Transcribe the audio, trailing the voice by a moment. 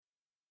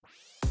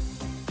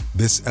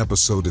This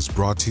episode is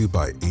brought to you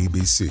by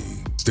ABC.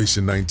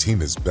 Station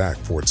 19 is back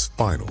for its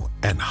final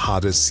and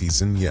hottest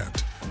season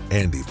yet.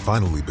 Andy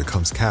finally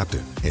becomes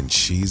captain, and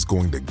she's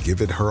going to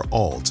give it her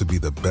all to be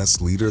the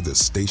best leader the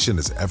station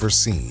has ever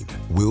seen.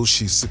 Will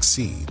she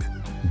succeed?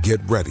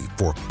 Get ready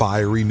for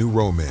fiery new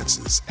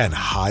romances and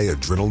high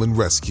adrenaline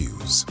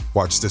rescues.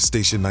 Watch the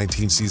Station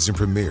 19 season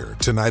premiere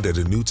tonight at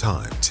a new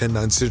time,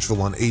 10/9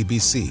 Central on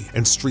ABC,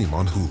 and stream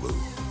on Hulu.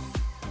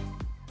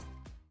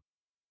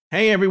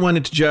 Hey everyone,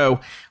 it's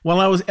Joe. While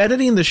I was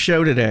editing the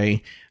show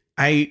today,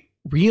 I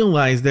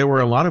realized there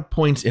were a lot of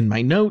points in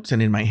my notes and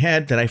in my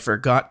head that I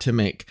forgot to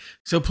make.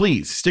 So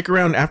please stick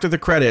around after the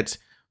credits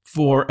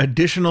for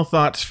additional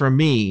thoughts from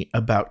me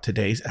about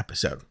today's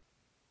episode.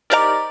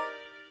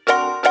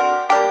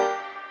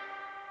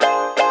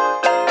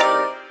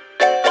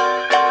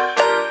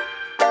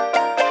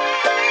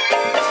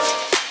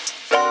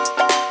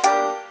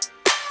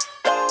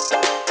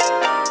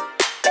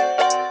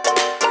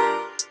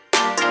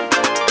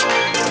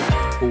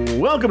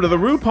 Welcome to the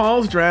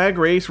RuPaul's Drag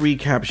Race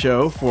Recap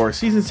Show for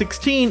Season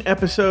 16,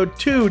 Episode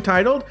 2,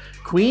 titled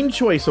Queen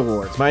Choice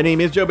Awards. My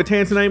name is Joe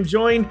Batanz, and I am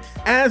joined,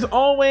 as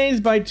always,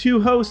 by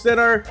two hosts that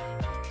are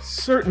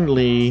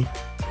certainly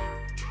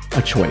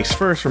a choice.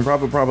 First, from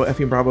Bravo, Bravo,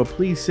 effing Bravo,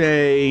 please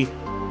say...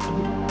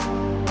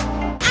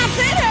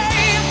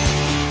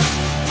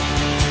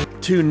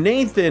 to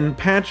Nathan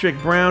Patrick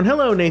Brown.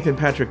 Hello, Nathan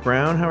Patrick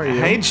Brown. How are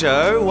you? Hey,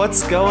 Joe.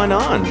 What's going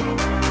on?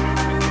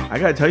 I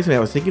gotta tell you something.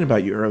 I was thinking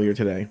about you earlier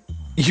today.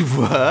 You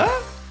were?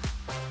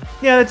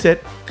 Yeah, that's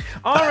it.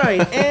 All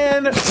right,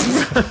 and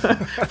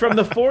from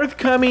the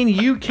forthcoming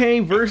UK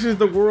versus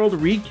the World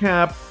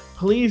recap,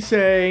 please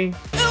say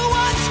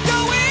what's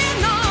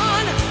going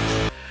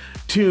on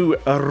to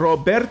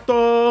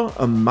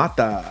Roberto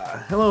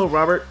Mata. Hello,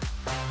 Robert.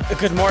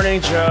 Good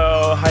morning,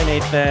 Joe. Hi,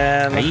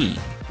 Nathan. Hey.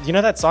 You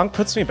know, that song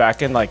puts me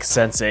back in, like,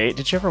 Sense8.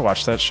 Did you ever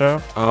watch that show?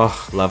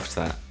 Oh, loved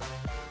that.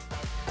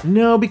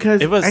 No,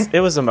 because it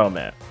was a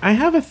moment. I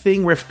have a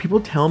thing where if people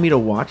tell me to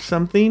watch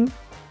something,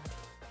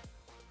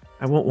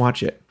 I won't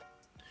watch it.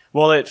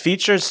 Well, it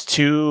features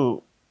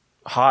two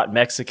hot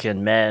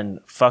Mexican men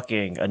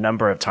fucking a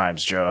number of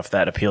times, Joe, if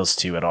that appeals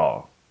to you at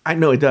all. I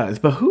know it does,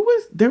 but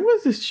there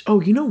was this,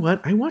 oh, you know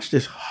what? I watched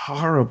this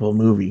horrible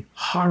movie.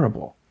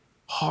 Horrible.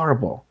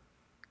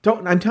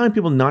 I'm telling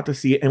people not to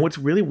see it, and what's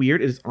really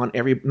weird is on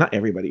not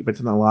everybody, but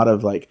it's on a lot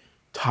of, like,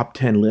 top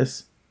 10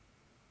 lists.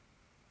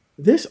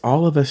 This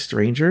All of Us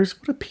Strangers,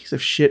 what a piece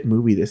of shit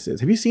movie this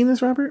is. Have you seen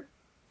this, Robert?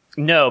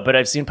 No, but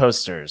I've seen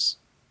posters.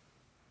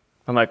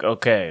 I'm like,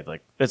 okay,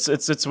 like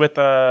it's with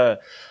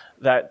that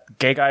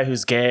gay guy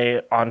who's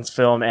gay on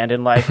film and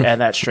in life, and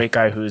that straight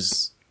guy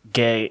who's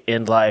gay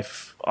in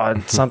life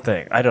on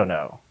something. I don't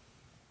know.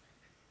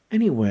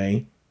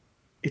 Anyway,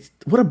 it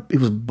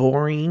was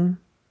boring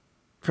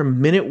from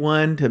minute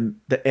one to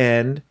the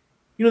end.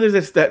 You know,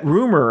 there's that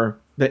rumor,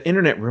 that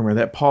internet rumor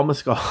that Paul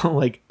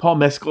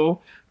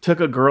Mescal took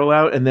a girl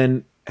out and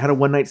then had a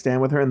one-night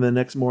stand with her, and the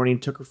next morning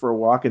took her for a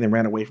walk and then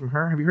ran away from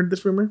her. Have you heard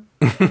this rumor?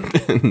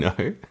 No.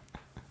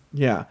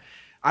 Yeah.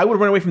 I would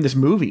run away from this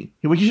movie.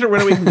 You should have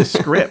run away from this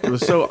script. It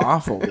was so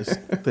awful, this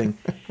thing.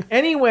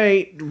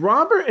 Anyway,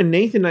 Robert and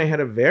Nathan and I had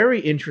a very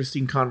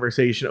interesting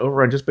conversation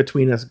over on Just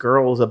Between Us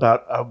Girls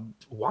about a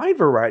wide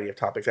variety of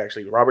topics,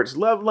 actually. Robert's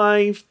love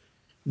life,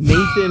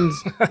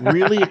 Nathan's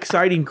really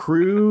exciting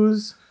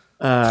cruise,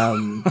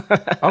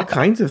 all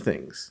kinds of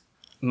things.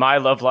 My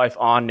love life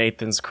on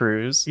Nathan's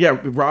cruise. Yeah,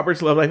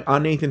 Robert's love life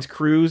on Nathan's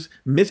cruise.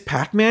 Miss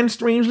Pac-Man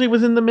strangely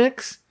was in the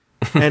mix.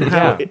 And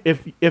how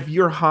if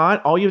you're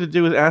hot, all you have to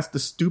do is ask the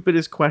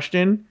stupidest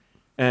question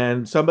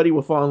and somebody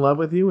will fall in love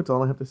with you. That's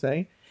all I have to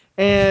say.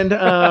 And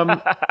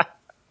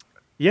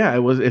yeah, it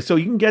was. So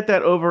you can get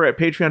that over at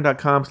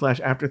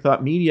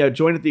patreon.com/afterthoughtmedia.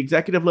 Join at the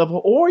executive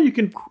level, or you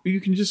can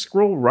just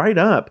scroll right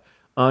up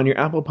on your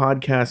Apple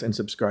Podcasts and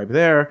subscribe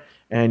there.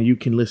 And you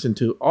can listen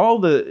to all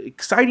the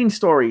exciting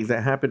stories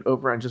that happened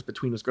over on Just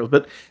Between Us Girls.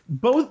 But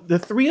the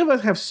three of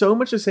us have so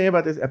much to say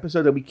about this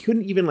episode that we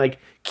couldn't even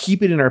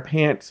keep it in our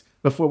pants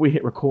before we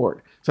hit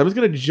record. So I'm just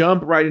going to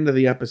jump right into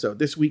the episode.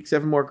 This week,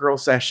 7 more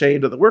girls sashay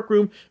into the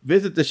workroom,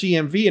 visit the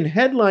CMV, and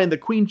headline the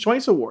Queen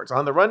Choice Awards.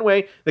 On the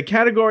runway, the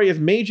category has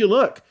made you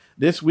look.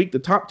 This week, the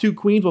top 2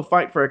 queens will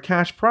fight for a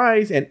cash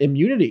prize and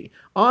immunity.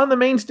 On the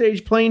main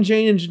stage, Plain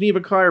Jane and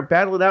Geneva Carr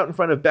battle it out in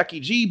front of Becky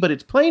G, but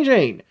it's Plain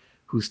Jane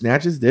who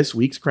snatches this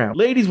week's crown.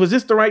 Ladies, was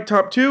this the right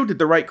top 2? Did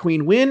the right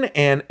queen win?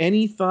 And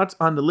any thoughts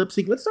on the lip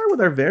sync? Let's start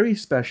with our very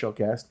special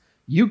guest,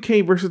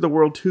 UK versus the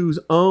World 2's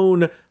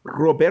own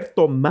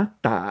Roberto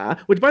Mata.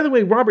 Which, by the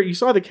way, Robert, you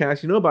saw the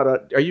cast. You know about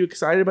it. Are you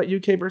excited about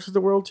UK versus the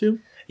World 2?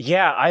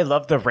 Yeah, I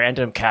love the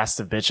random cast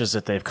of bitches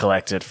that they've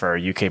collected for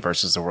UK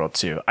versus the World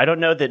 2. I don't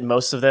know that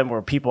most of them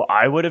were people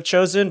I would have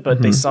chosen,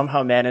 but they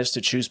somehow managed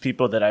to choose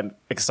people that I'm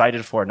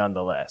excited for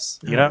nonetheless.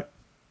 You know?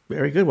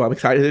 Very good. Well, I'm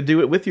excited to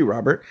do it with you,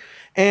 Robert.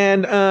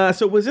 And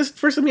so was this,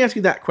 first let me ask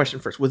you that question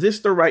first. Was this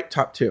the right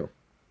top 2?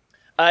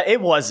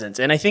 It wasn't.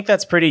 And I think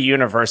that's pretty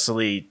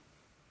universally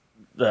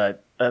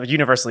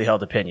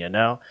held opinion,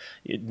 no?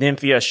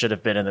 Nymphia should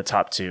have been in the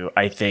top 2.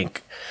 I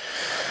think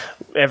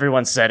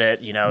everyone said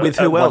it. You know, With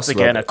who once else,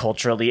 again, Robert? a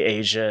culturally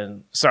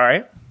Asian.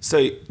 Sorry. So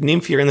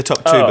Nymphia in the top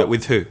 2, Oh. but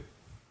with who?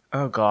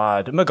 Oh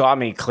God,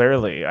 Megami.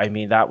 Clearly, I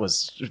mean, that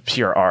was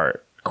pure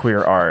art,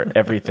 queer art,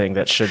 everything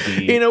that should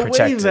be In a way,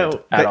 protected though,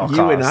 at that all you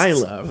costs. and I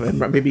love, and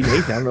maybe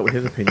Nathan, I don't know what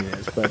his opinion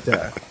is, but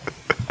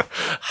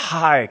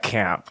High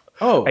camp.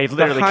 Oh, I the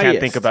literally can't highest.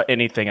 think about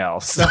anything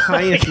else. the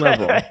highest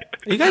level. Are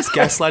you guys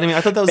gaslighting me?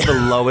 I thought that was the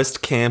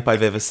lowest camp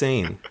I've ever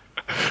seen.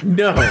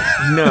 No.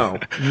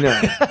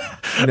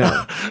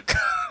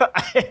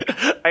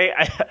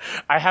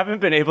 I haven't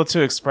been able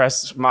to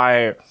express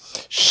my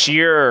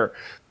sheer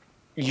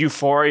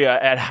euphoria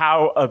at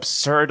how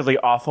absurdly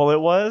awful it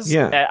was.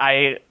 Yeah.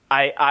 And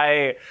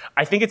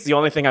I think it's the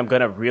only thing I'm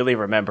gonna really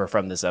remember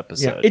from this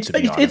episode. Yeah, it's to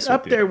be honest it's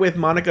up with you. there with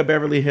Monica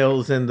Beverly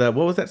Hills and the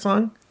what was that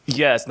song?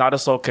 Yes, Not a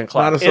Soul Can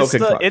Clock. Not a Soul Can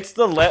Clock. It's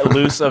the let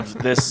loose of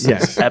this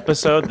Yes.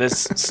 episode,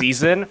 this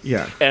season.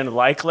 Yeah. And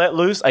like let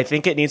loose, I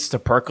think it needs to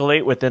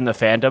percolate within the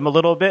fandom a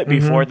little bit Mm-hmm.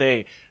 before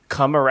they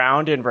come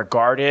around and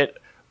regard it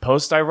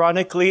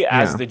post-ironically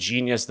as Yeah. the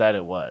genius that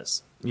it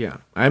was. Yeah,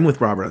 I'm with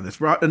Robert on this.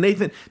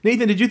 Nathan,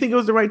 did you think it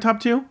was the right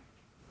top 2?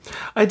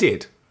 I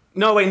did.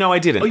 No, wait, no, I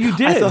didn't. Oh, you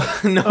did?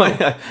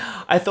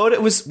 I thought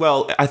it was,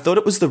 I thought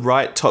it was the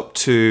right top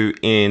 2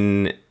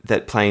 in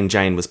that Plain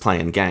Jane was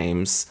playing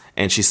games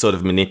and she sort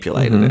of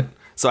manipulated it.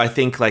 So I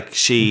think like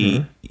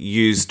she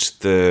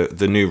used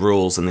the new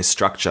rules and this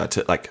structure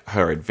to like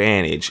her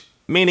advantage,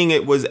 meaning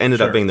it was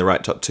ended up being the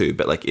right top 2.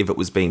 But like if it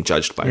was being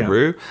judged by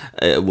Rue,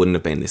 it wouldn't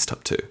have been this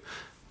top 2.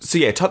 So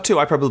yeah, top 2,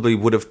 I probably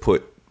would have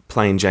put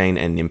Plain Jane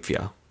and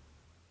Nymphia.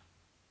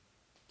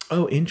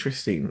 Oh,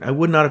 interesting. I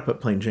would not have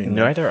put Plain Jane.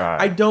 there. Neither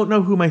I. I don't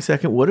know who my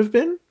second would have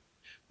been,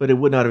 but it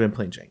would not have been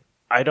Plain Jane.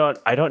 I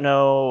don't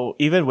know.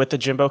 Even with the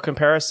Jimbo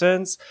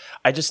comparisons,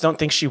 I just don't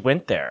think she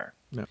went there.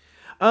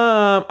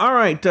 All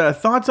right.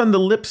 Thoughts on the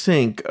lip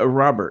sync,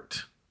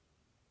 Robert?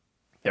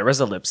 There was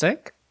a lip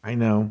sync. I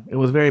know it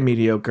was very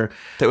mediocre.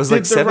 There was Did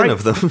like the 7 right-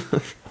 of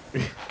them.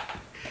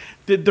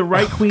 Did the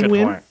right queen Good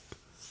win? point.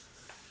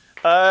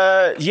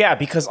 Yeah,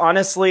 because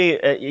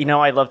honestly,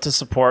 I love to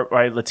support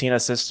my Latina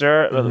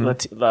sister,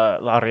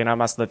 La Reina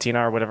Más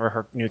Latina, or whatever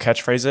her new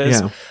catchphrase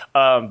is.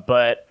 Yeah.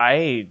 But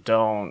I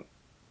don't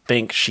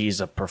think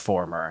she's a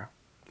performer.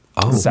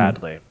 Oh.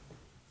 Sadly.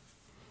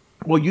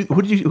 Well,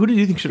 who did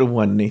you think should have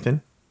won,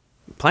 Nathan?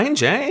 Plain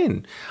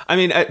Jane. I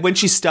mean, when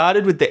she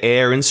started with the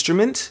air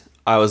instrument,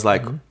 I was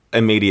like,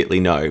 immediately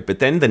no. But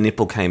then the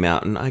nipple came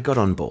out and I got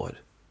on board.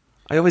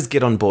 I always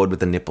get on board with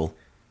the nipple.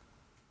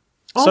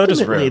 So does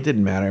Ultimately, Rue. it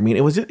didn't matter. I mean,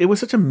 it was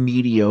such a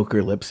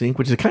mediocre lip sync,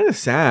 which is kind of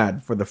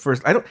sad for the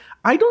first. I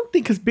don't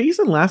think because based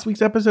on last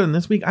week's episode and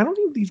this week, I don't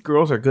think these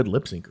girls are good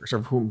lip syncers, or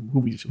who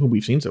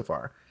we've seen so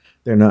far.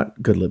 They're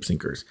not good lip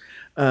syncers.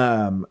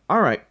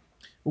 All right.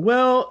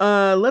 Well,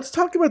 let's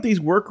talk about these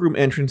workroom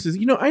entrances.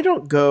 I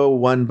don't go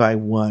one by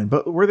one,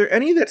 but were there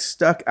any that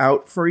stuck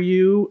out for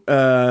you?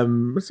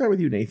 Let's start with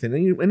you, Nathan.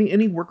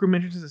 Any workroom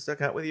entrances that stuck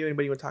out with you?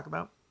 Anybody you want to talk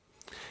about?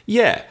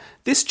 Yeah,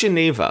 this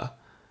Geneva.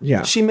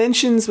 Yeah. She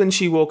mentions when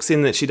she walks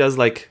in that she does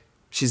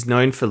she's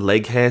known for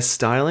leg hair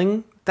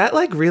styling. That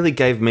really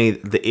gave me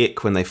the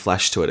ick when they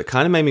flashed to it. It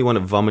kind of made me want to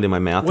vomit in my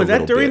mouth. Was a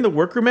little that during bit. the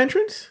workroom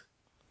entrance?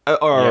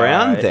 Or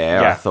around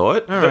there? yeah. I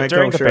thought. All right,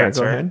 during go, the Sharon,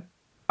 go banter.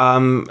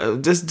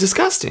 ahead.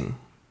 Disgusting.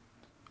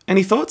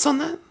 Any thoughts on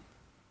that?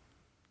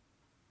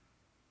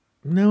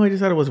 No, I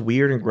just thought it was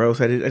weird and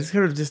gross. I just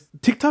kind of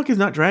TikTok is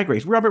not Drag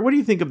Race. Robert, what do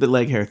you think of the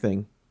leg hair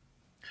thing?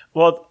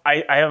 Well,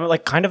 I am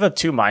kind of of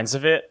two minds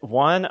of it.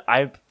 One,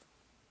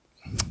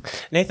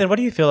 Nathan, what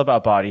do you feel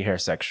about body hair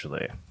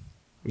sexually?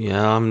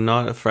 Yeah, I'm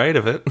not afraid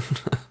of it.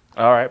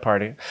 All right,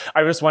 party.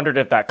 I just wondered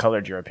if that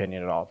colored your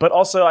opinion at all. But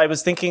also, I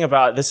was thinking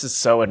about, this is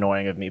so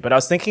annoying of me, but I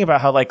was thinking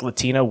about how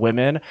Latina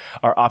women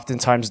are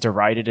oftentimes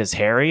derided as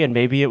hairy, and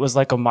maybe it was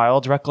a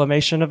mild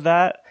reclamation of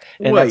that,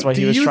 and that's why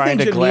he was trying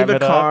to glam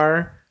it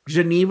up.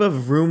 Geneva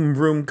vroom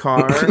vroom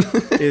car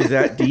is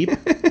that deep?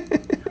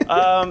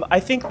 I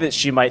think that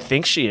she might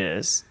think she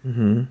is,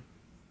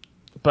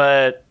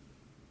 but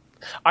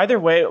either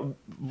way,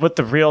 what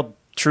the real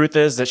truth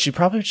is that she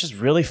probably was just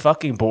really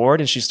fucking bored,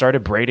 and she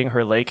started braiding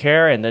her leg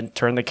hair, and then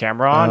turned the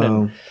camera on,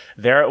 and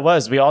there it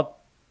was. We all,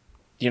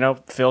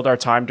 filled our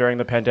time during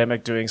the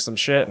pandemic doing some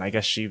shit, and I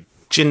guess she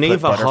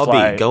Geneva put butterfly-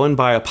 hobby. Go and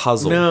buy a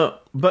puzzle. No,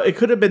 but it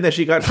could have been that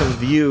she got some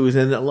views,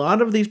 and a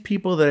lot of these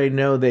people that I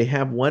know, they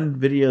have one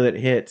video that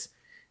hits,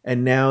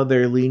 and now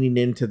they're leaning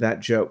into that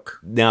joke.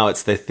 Now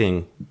it's their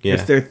thing. Yeah.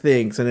 It's their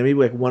thing. So then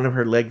maybe one of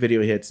her leg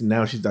video hits, and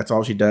now that's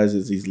all she does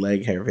is these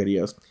leg hair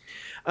videos.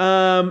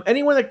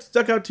 Anyone that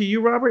stuck out to you,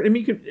 Robert? I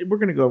mean, we're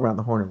going to go around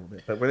the horn a little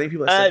bit, but were there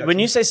people that stuck out when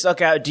to you say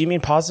stuck out, do you mean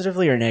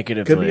positively or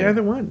negatively? Could be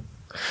either one.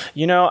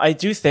 I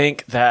do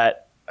think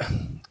that,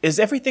 is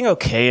everything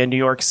okay in New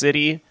York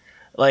City?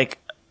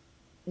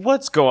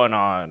 What's going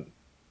on?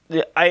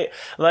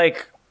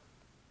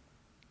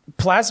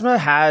 Plasma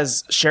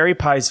has Sherry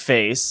Pie's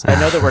face. I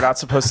know that we're not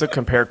supposed to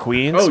compare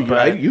queens. Oh,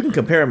 but you can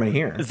compare them in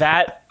here.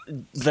 that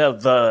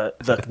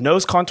the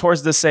nose contour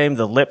is the same.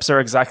 The lips are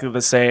exactly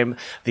the same.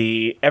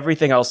 The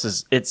everything else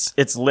is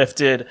it's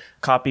lifted,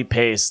 copy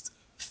paste,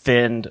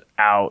 thinned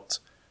out,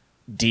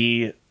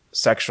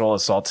 sexual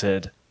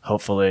assaulted,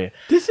 hopefully.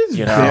 This is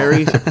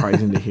very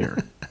surprising to hear.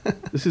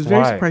 This is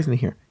very surprising to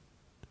hear.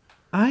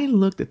 I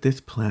looked at this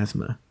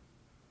plasma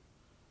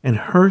and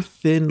her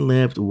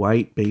thin-lipped,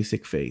 white,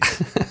 basic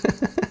face.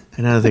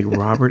 And I was like,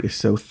 Robert is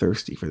so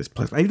thirsty for this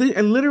plasma. I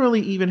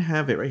literally even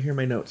have it right here in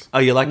my notes. Oh,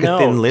 you like a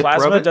thin lip,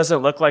 plasma Robert?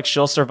 doesn't look like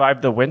she'll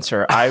survive the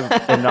winter. I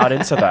am not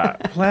into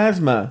that.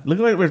 Plasma. Look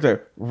at it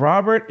there.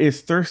 Robert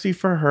is thirsty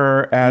for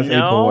her as a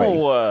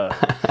boy.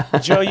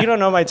 Joe, you don't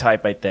know my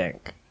type, I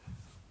think.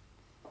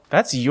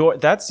 That's your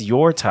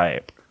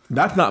type.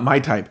 That's not my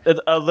type.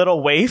 A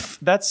little waif?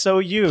 That's so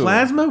you.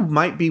 Plasma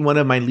might be one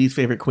of my least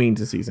favorite queens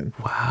this season.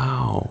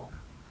 Wow.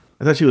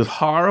 I thought she was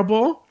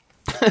horrible.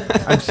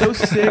 I'm so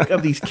sick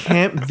of these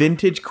camp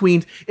vintage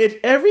queens. If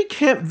every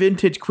camp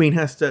vintage queen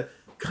has to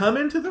come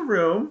into the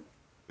room,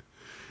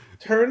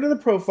 turn to the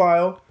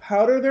profile,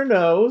 powder their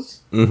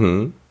nose,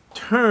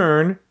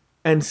 turn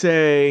and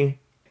say,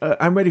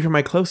 I'm ready for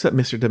my close-up,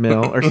 Mr.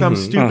 DeMille, or some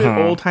stupid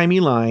old-timey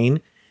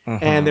line,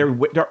 and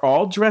they're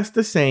all dressed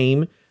the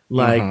same,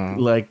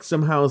 like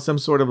somehow some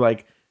sort of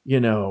like,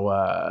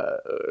 Donna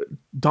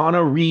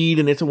Reed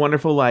and It's a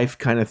Wonderful Life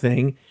kind of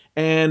thing.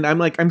 And I'm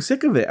like, I'm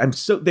sick of it.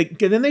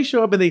 Then they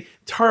show up and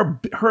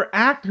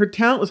her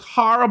talent was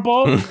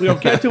horrible. We don't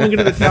get to it when we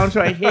get to the talent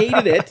show. I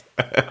hated it.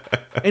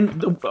 And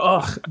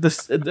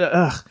here's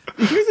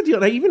the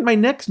deal. Even my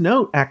next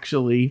note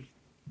actually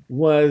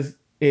is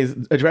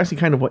addressing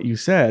kind of what you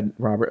said,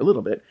 Robert, a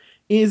little bit,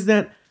 is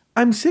that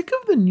I'm sick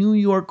of the New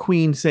York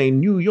queen saying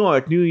New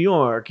York,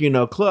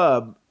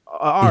 club,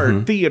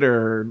 art,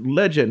 theater,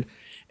 legend.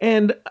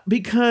 And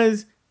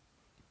because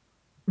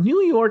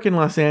New York and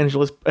Los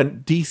Angeles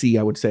and DC,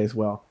 I would say as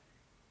well,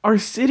 are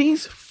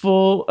cities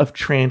full of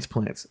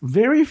transplants.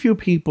 Very few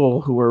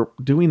people who are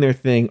doing their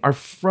thing are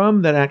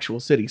from that actual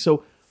city.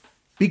 So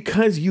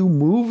because you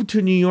moved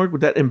to New York,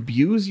 would that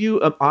imbues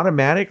you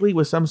automatically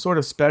with some sort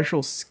of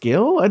special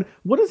skill? And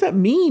what does that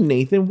mean,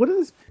 Nathan?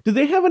 Do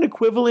they have an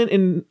equivalent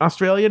in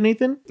Australia,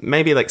 Nathan?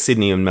 Maybe like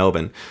Sydney and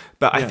Melbourne.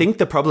 But I think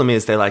the problem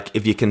is they're like,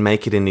 if you can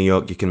make it in New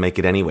York, you can make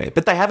it anywhere.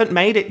 But they haven't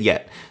made it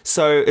yet.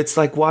 So it's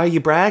like, why are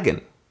you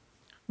bragging?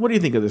 What do you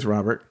think of this,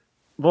 Robert?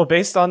 Well,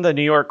 based on the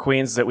New York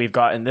queens that we've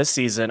got in this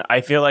season,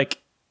 I feel like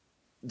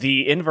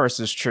the inverse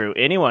is true.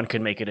 Anyone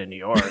can make it in New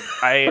York.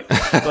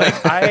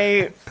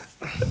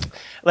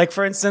 Like,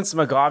 for instance,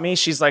 Megami,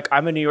 she's like,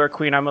 I'm a New York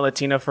queen. I'm a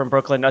Latina from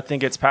Brooklyn. Nothing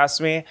gets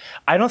past me.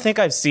 I don't think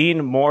I've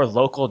seen more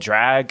local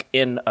drag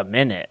in a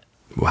minute.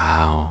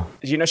 Wow.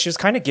 She was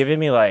kind of giving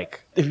me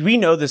like, we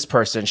know this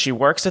person. She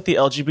works at the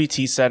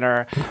LGBT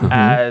Center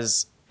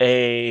as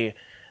a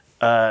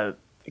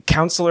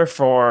counselor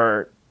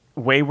for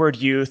wayward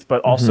youth,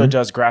 but also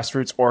does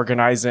grassroots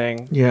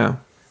organizing. Yeah.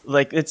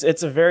 Like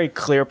it's a very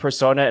clear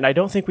persona, and I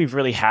don't think we've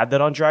really had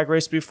that on Drag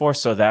Race before,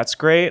 so that's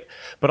great.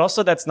 But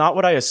also that's not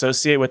what I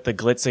associate with the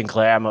glitz and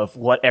glam of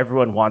what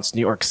everyone wants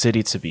New York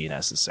City to be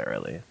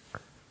necessarily.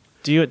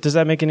 Does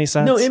that make any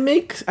sense? No, it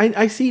makes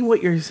I see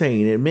what you're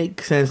saying. It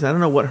makes sense. I don't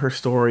know what her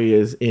story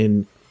is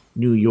in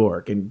New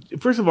York. And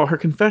first of all, her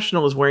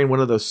confessional is wearing one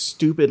of those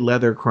stupid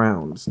leather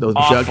crowns. Those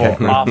Jughead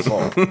crowns.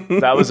 Awful.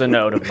 That was a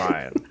note of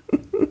mine.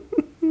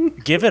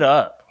 Give it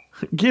up.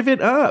 Give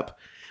it up.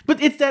 But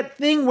it's that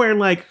thing where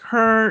like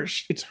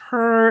it's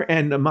her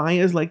and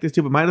Maya's like this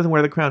too, but Maya doesn't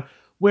wear the crown,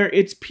 where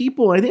it's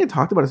people, I think I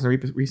talked about this in a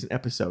recent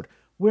episode,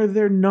 where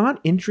they're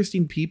not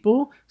interesting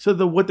people. So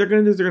what they're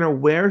going to do is they're going to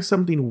wear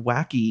something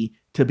wacky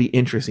to be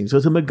interesting. So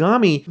it's a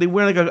Megami, they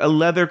wear like a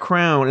leather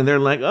crown and they're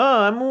like,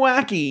 oh, I'm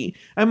wacky.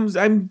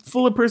 I'm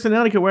full of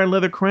personality, I can wear a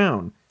leather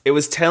crown. It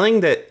was telling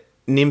that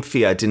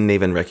Nymphia didn't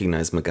even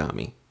recognize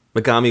Megami.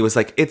 Megami was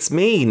like, it's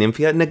me,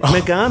 Nymphia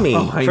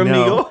Megami from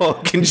New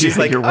York. And she's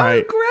like,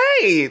 right.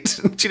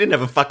 Great. She didn't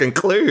have a fucking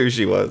clue who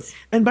she was.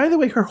 And by the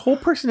way, her whole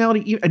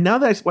personality, and now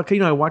that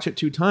I watch it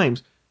 2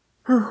 times,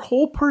 her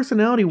whole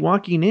personality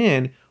walking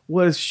in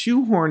was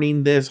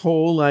shoehorning this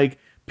whole, like,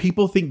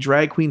 people think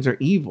drag queens are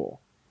evil.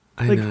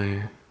 I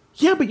know.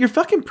 Yeah, but you're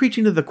fucking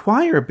preaching to the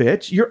choir,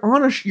 bitch. You're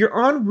on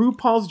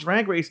RuPaul's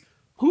Drag Race.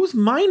 Whose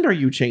mind are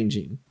you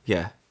changing?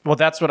 Yeah. Well,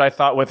 that's what I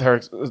thought with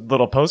her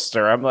little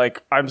poster. I'm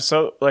like,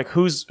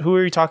 who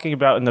are you talking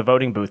about in the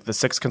voting booth? The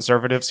 6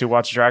 conservatives who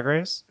watch Drag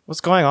Race? What's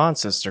going on,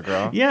 sister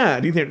girl? Yeah.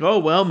 Do you think, oh,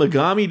 well,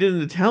 Megami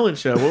did the talent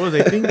show. What was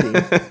I thinking?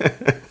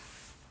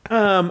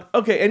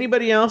 Okay.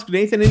 Anybody else?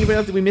 Nathan, anybody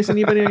else? Did we miss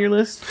anybody on your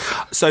list?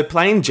 So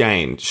Plain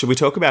Jane, should we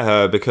talk about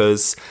her?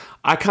 Because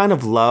I kind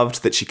of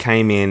loved that she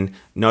came in,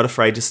 not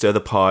afraid to stir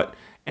the pot.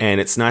 And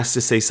it's nice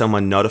to see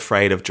someone not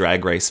afraid of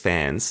Drag Race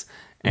fans.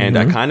 And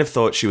I kind of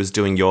thought she was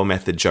doing your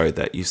method, Joe,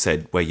 that you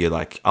said, where you're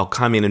like, I'll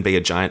come in and be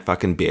a giant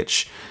fucking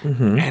bitch.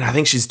 And I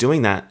think she's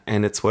doing that,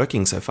 and it's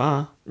working so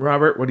far.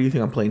 Robert, what do you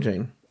think on Plain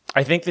Jane?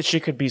 I think that she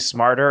could be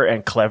smarter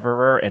and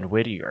cleverer and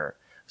wittier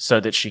so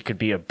that she could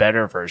be a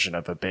better version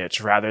of a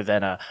bitch rather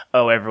than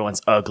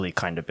everyone's ugly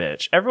kind of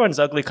bitch. Everyone's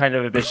ugly kind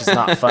of a bitch is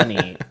not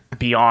funny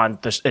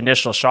beyond the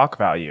initial shock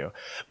value.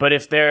 But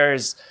if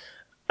there's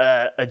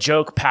a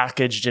joke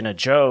packaged in a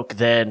joke,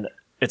 then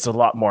it's a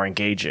lot more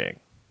engaging.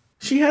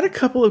 She had a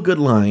couple of good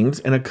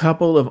lines and a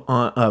couple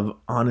of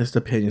honest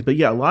opinions, but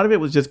yeah, a lot of it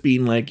was just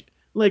being like,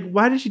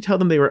 why did she tell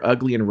them they were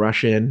ugly and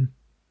Russian?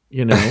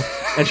 You know,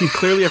 and she's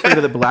clearly afraid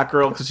of the black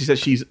girl because she says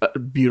she's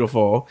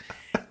beautiful.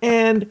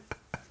 And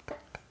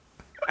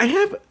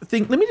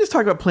let me just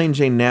talk about Plain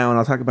Jane now, and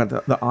I'll talk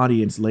about the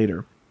audience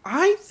later.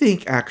 I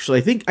think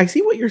I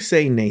see what you're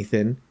saying,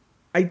 Nathan.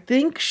 I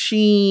think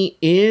she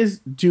is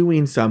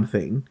doing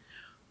something,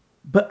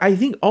 but I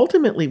think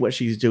ultimately what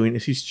she's doing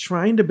is she's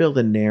trying to build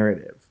a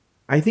narrative.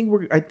 I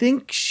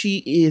think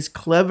she is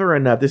clever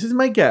enough. This is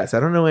my guess. I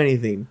don't know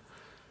anything.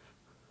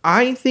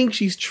 I think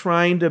she's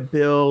trying to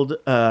build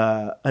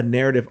a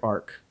narrative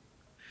arc,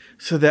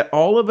 so that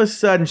all of a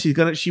sudden she's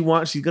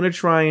gonna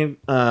try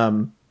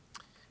and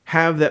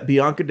have that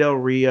Bianca Del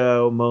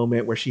Rio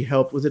moment where she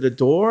helped. Was it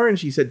Adore? And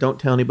she said, "Don't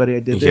tell anybody I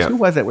did this." Yeah. Who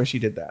was that? Where she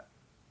did that?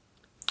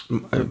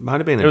 It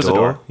might have been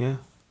Adore. Yeah.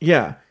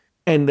 Yeah.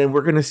 And then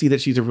we're going to see that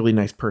she's a really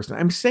nice person.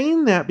 I'm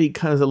saying that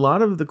because a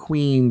lot of the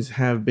queens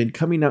have been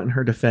coming out in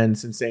her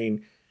defense and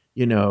saying,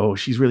 you know,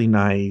 she's really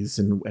nice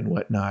and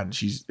whatnot. And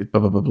she's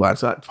blah, blah, blah, blah.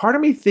 So part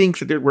of me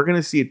thinks that we're going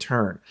to see a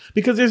turn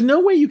because there's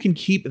no way you can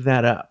keep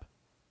that up.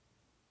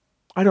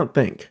 I don't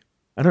think.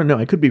 I don't know.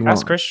 I could be wrong.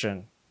 Ask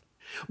Christian.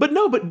 But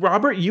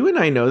Robert, you and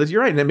I know that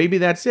you're right. And maybe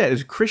that's it.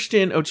 Is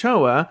Christian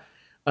Ochoa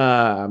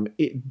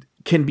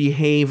can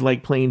behave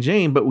like Plain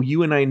Jane, but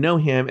you and I know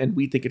him and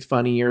we think it's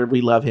funny or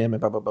we love him and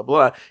blah, blah, blah,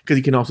 blah, because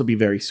he can also be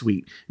very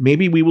sweet.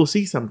 Maybe we will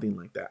see something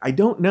like that. I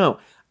don't know.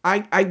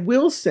 I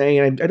will say,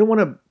 and I don't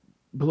want to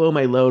blow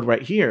my load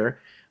right here,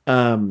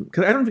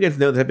 because I don't think you guys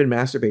know that I've been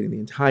masturbating the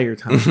entire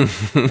time.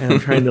 And I'm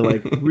trying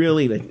to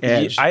really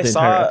edge I the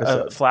saw entire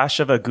episode. a flash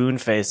of a goon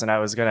face and I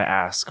was going to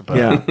ask. But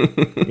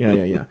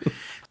Yeah.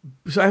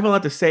 So I have a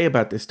lot to say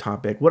about this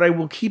topic. What I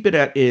will keep it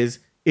at is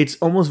it's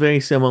almost very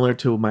similar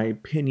to my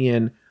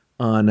opinion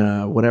on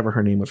whatever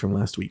her name was from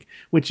last week,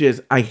 which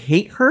is I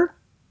hate her.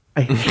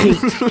 I hate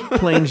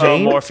Plain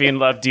Jane. Morphine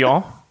Love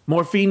Dion.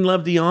 Morphine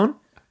Love Dion.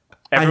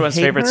 Everyone's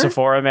favorite her.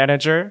 Sephora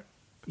manager.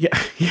 Yeah,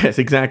 yes,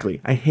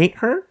 exactly. I hate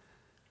her,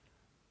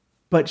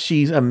 but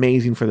she's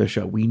amazing for the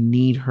show. We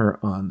need her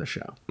on the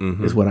show,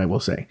 is what I will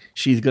say.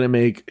 She is going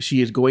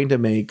to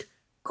make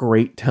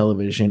great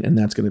television, and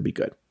that's going to be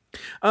good.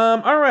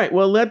 All right,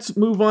 well, let's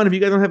move on. If you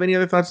guys don't have any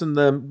other thoughts on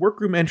the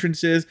workroom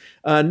entrances,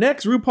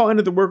 next, RuPaul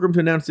entered the workroom to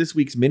announce this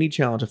week's mini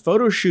challenge, a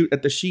photo shoot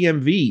at the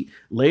SheMV.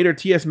 Later,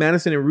 T.S.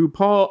 Madison and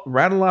RuPaul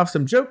rattle off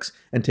some jokes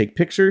and take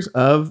pictures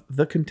of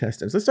the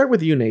contestants. Let's start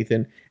with you,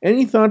 Nathan.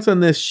 Any thoughts on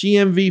this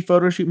SheMV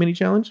photo shoot mini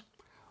challenge?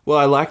 Well,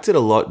 I liked it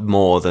a lot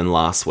more than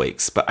last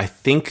week's, but I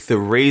think the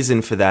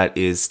reason for that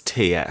is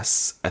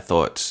T.S. I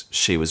thought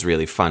she was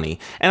really funny.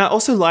 And I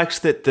also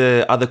liked that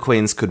the other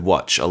queens could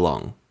watch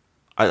along.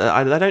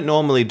 I don't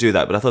normally do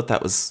that, but I thought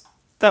that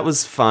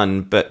was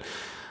fun. But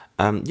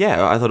I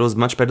thought it was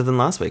much better than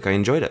last week. I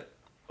enjoyed it.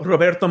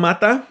 Roberto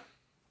Mata?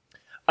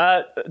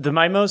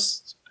 My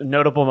most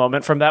notable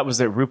moment from that was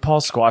that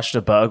RuPaul squashed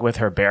a bug with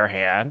her bare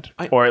hand,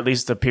 or at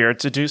least appeared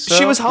to do so.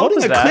 She was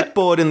holding a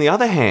clipboard in the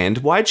other hand.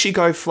 Why'd she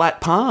go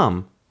flat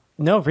palm?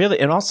 No, really.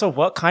 And also,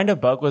 what kind of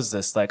bug was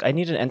this? Like, I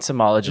need an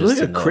entomologist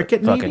in the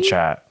cricket, fucking maybe?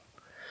 Chat.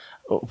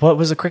 What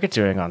was a cricket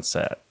doing on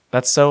set?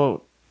 That's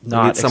so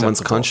not It's someone's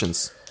acceptable.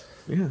 conscience.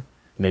 Yeah.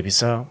 Maybe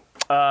so.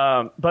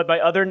 But my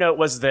other note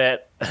was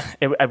that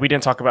we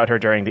didn't talk about her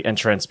during the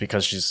entrance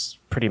because she's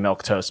pretty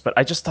milquetoast. But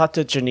I just thought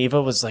that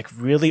Geneva was like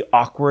really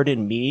awkward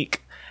and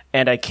meek.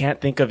 And I can't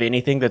think of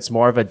anything that's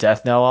more of a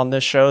death knell on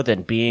this show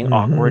than being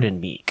awkward and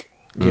meek.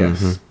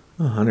 Yes.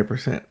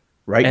 100%.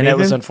 Right, and Nathan?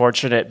 it was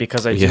unfortunate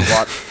because I do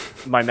want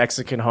my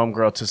Mexican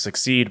homegirl to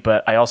succeed,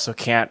 but I also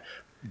can't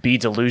be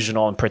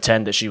delusional and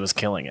pretend that she was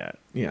killing it.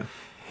 Yeah.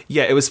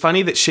 Yeah, it was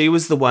funny that she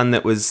was the one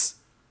that was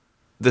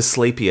the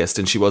sleepiest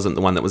and she wasn't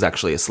the one that was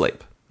actually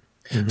asleep.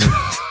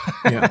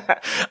 Yeah.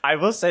 I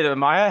will say that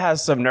Maya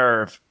has some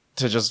nerve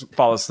to just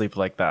fall asleep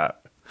like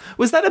that.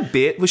 Was that a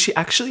bit? Was she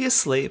actually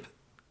asleep?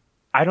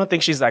 I don't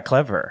think she's that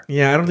clever.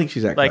 Yeah, I don't think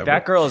she's that like clever.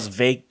 that girl is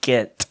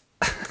vacant.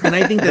 And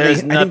I think that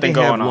There's they nothing have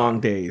going on. long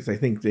days. I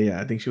think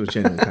she was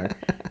genuinely tired.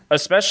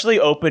 Especially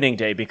opening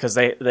day, because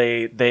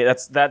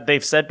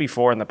they've said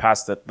before in the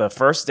past that the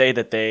first day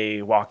that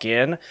they walk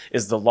in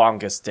is the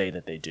longest day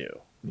that they do.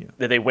 Yeah.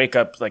 That they wake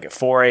up like at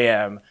 4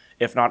 a.m.,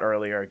 if not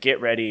earlier, get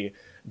ready,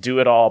 do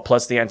it all,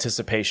 plus the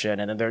anticipation,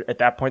 and then at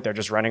that point they're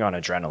just running on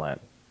adrenaline.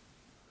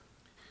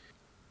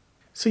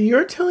 So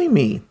you're telling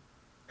me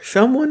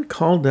someone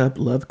called up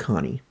Love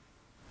Connie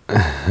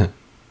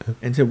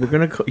and said,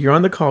 you're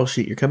on the call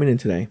sheet, you're coming in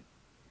today.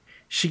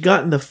 She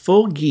got in the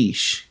full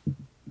geesh,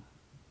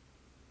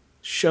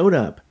 showed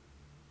up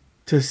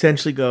to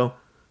essentially go,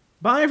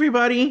 bye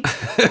everybody,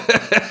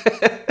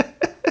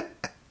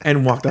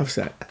 and walked off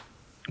set.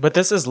 But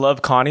this is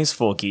Love Connie's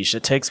full geesh.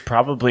 It takes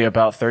probably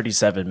about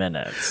 37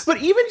 minutes. But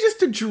even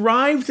just to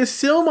drive to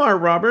Sylmar,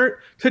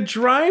 Robert,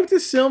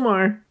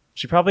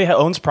 She probably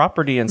owns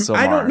property in Sylmar.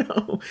 I don't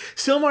know.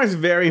 Sylmar's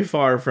very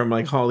far from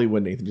like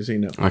Hollywood, Nathan, just so you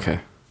know.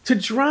 Okay. To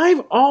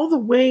drive all the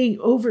way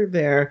over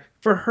there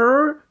for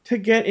her to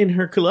get in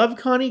her Love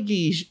Connie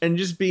geesh and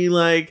just be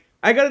like,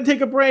 I gotta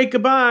take a break.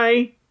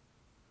 Goodbye.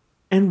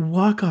 And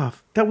walk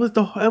off. That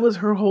was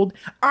her whole.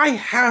 I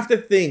have to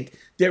think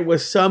there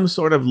was some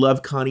sort of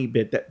Love Connie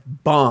bit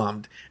that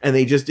bombed, and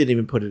they just didn't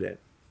even put it in.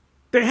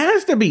 There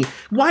has to be.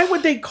 Why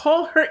would they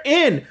call her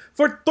in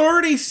for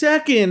 30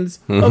 seconds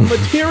of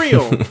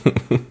material?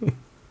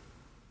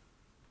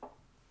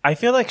 I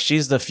feel like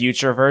she's the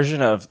future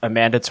version of a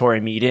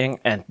mandatory meeting,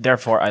 and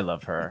therefore I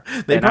love her.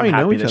 They and probably I'm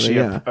know happy each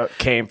that other, she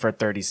came for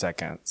 30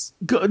 seconds.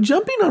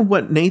 Jumping on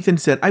what Nathan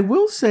said, I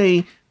will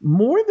say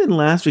more than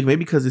last week,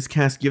 maybe because this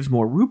cast gives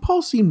more.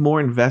 RuPaul seemed more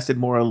invested,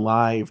 more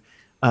alive.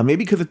 Maybe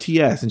because of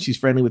TS, and she's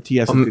friendly with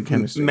TS and good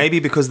chemistry. Maybe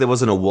because there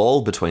wasn't a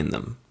wall between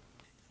them.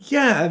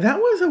 Yeah, that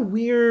was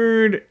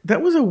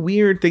a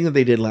weird thing that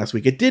they did last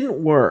week. It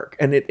didn't work,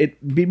 and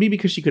it maybe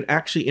because she could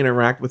actually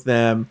interact with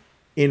them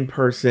in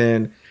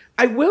person.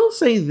 I will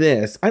say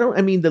this.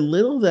 The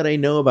little that I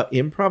know about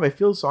improv, I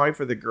feel sorry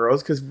for the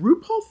girls because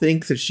RuPaul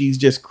thinks that she's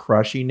just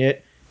crushing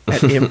it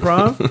at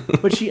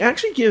improv, but she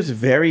actually gives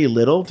very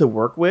little to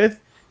work with.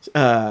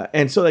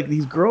 And so like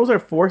these girls are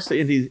forced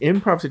into these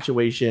improv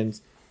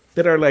situations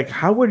that are like,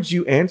 how would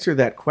you answer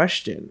that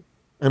question?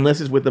 Unless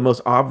it's with the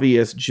most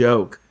obvious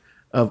joke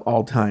of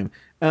all time.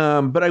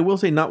 But I will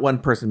say not one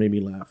person made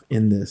me laugh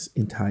in this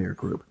entire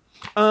group.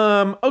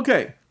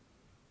 Okay.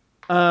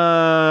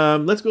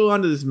 Let's go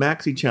on to this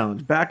Maxi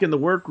Challenge. Back in the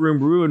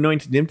workroom, Rue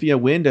anoints Nymphia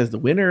Wind as the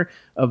winner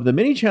of the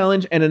mini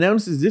challenge and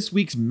announces this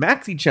week's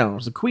Maxi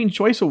Challenge, the Queen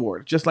Choice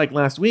Award. Just like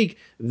last week,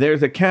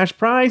 there's a cash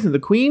prize and the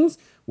queens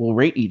will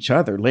rate each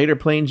other. Later,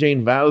 Plain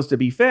Jane vows to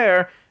be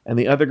fair and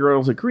the other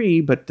girls agree,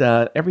 but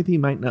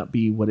everything might not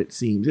be what it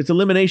seems. It's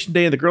Elimination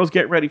Day and the girls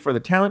get ready for the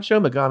talent show.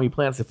 Megami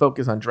plans to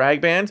focus on drag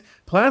bands.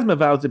 Plasma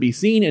vows to be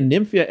seen and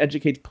Nymphia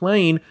educates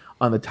Plain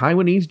on the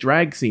Taiwanese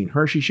drag scene.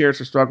 Hershey shares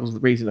her struggles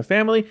with raising a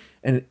family,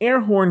 and an air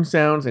horn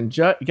sounds, and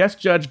guest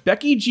judge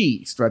Becky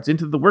G struts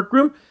into the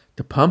workroom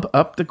to pump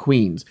up the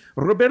queens.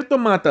 Roberto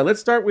Mata, let's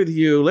start with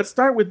you. Let's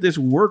start with this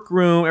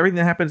workroom, everything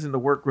that happens in the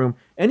workroom.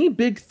 Any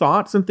big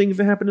thoughts on things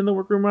that happen in the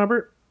workroom,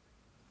 Robert?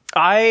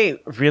 I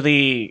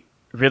really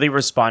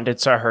responded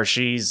to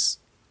Hershey's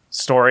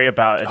story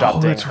about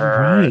adopting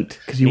her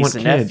niece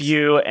and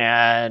nephew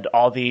and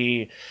all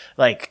the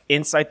like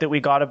insight that we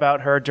got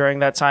about her during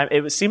that time.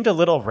 It seemed a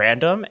little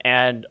random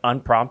and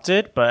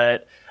unprompted,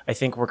 but I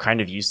think we're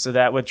kind of used to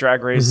that with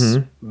Drag Race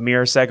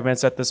mirror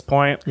segments at this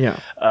point.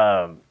 Yeah.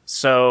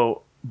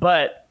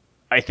 But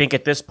I think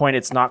at this point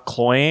it's not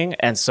cloying,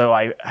 and so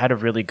I had a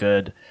really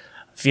good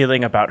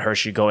feeling about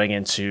Hershey going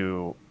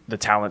into the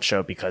talent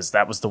show because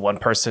that was the one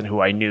person who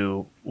I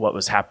knew what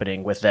was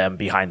happening with them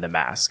behind the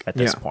mask at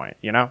this point,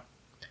 you know?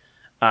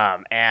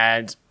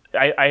 And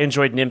I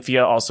enjoyed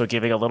Nymphia also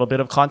giving a little bit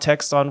of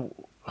context on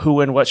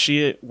who and where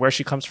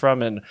she comes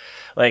from. And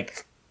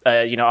like,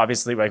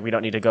 obviously like we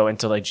don't need to go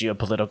into like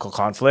geopolitical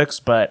conflicts,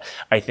 but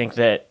I think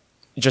that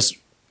just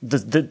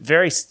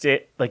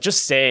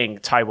just saying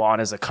Taiwan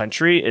as a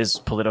country is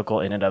political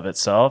in and of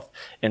itself.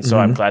 And so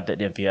I'm glad that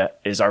Nymphia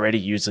is already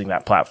using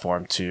that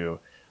platform to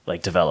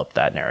like develop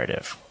that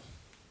narrative.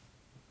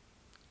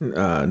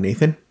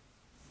 Nathan?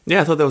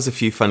 Yeah, I thought there was a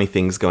few funny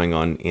things going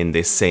on in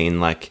this scene.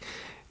 Like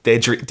they're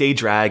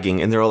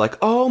de-dragging and they're all like,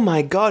 oh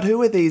my God,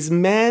 who are these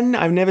men?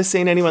 I've never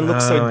seen anyone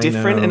look so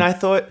different. And I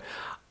thought,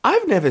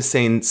 I've never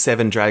seen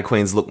 7 drag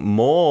queens look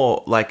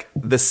more like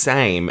the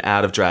same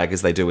out of drag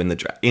as they do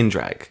in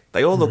drag.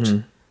 They all looked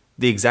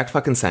the exact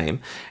fucking same.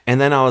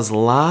 And then I was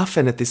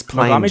laughing at this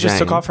Plain Jane. Megami just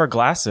took off her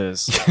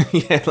glasses.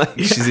 Yeah, like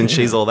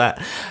she's all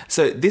that.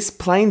 So this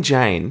Plain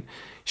Jane,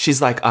 she's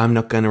like, I'm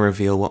not going to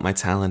reveal what my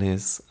talent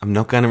is. I'm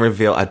not going to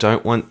reveal. I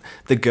don't want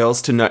the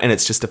girls to know. And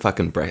it's just a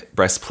fucking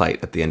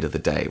breastplate at the end of the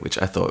day,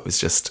 which I thought was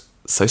just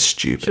so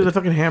stupid. She was a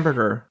fucking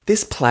hamburger.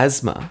 This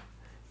Plasma,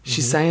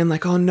 she's saying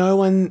like, oh, no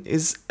one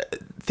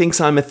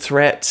thinks I'm a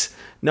threat.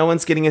 No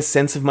one's getting a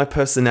sense of my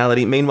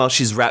personality. Meanwhile,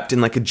 she's wrapped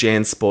in like a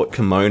Jan Sport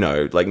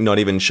kimono, like not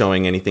even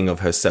showing anything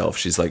of herself.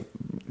 She's like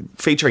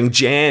featuring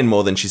Jan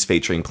more than she's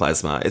featuring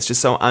Plasma. It's just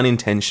so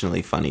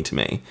unintentionally funny to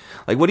me.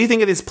 Like, what do you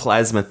think of this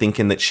Plasma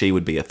thinking that she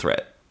would be a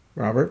threat?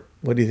 Robert,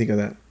 what do you think of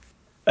that?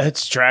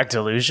 It's drag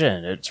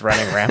delusion. It's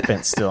running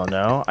rampant still,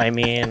 no? I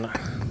mean,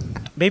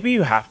 maybe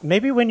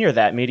when you're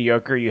that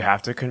mediocre, you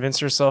have to convince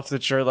yourself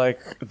that you're like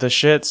the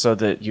shit so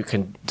that you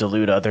can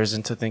delude others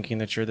into thinking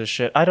that you're the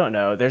shit. I don't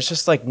know. There's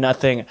just like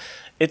nothing.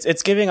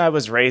 It's giving I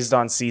was raised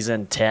on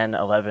season 10,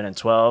 11, and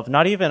 12.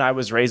 Not even I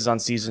was raised on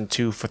season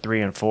 2 for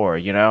 3 and 4,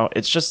 you know?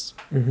 It's just,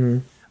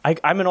 I'm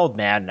an old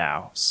man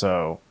now,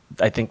 so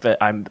I think that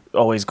I'm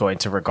always going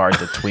to regard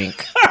the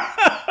twink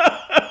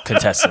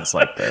contestants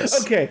like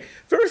this. Okay,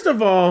 first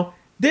of all,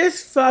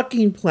 this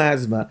fucking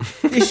Plasma,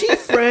 is she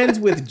friends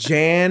with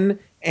Jan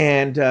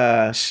and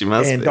she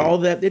must and be. All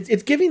that?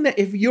 It's giving that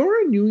if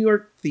you're a New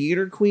York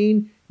theater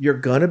queen, you're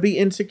gonna be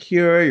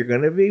insecure, you're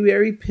gonna be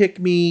very pick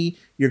me,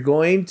 you're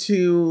going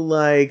to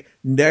like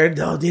they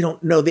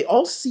don't know. They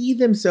all see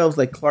themselves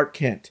like Clark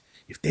Kent.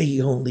 If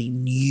they only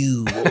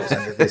knew what was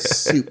under this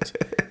suit,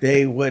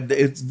 they would.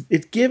 It's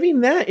giving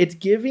that. It's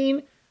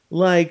giving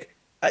like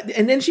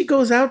And then she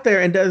goes out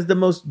there and does the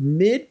most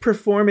mid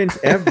performance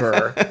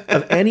ever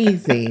of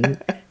anything.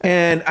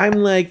 And I'm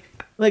like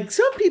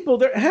some people,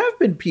 there have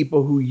been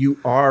people who you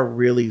are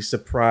really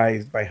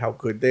surprised by how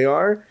good they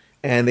are.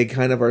 And they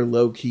kind of are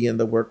low key in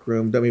the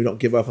workroom. Maybe don't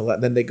give off a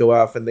lot. Then they go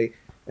off and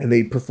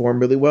they perform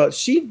really well.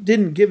 She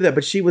didn't give that,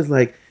 but she was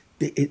like,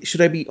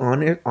 should I be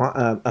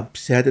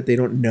upset that they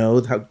don't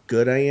know how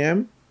good I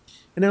am?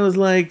 And I was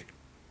like,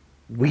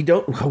 we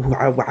don't.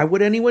 Why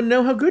would anyone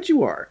know how good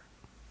you are?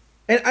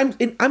 And I'm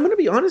going to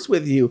be honest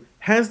with you.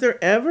 Has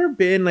there ever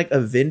been like a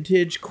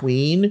vintage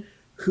queen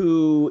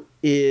who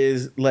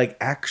is like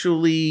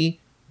actually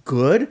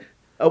good?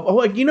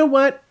 Like, you know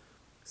what?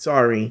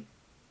 Sorry.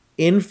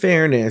 In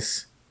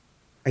fairness,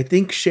 I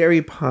think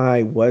Sherry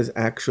Pie was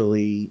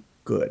actually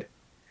good.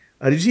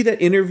 Did you see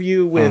that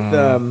interview with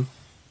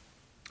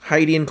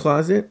Heidi in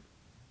Closet?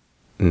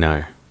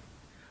 No.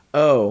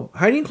 Oh,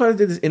 Heidi in Closet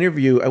did this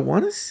interview. I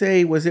want to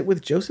say, was it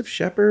with Joseph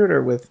Shepard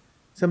or with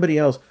somebody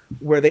else,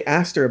 where they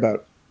asked her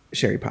about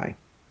Sherry Pie.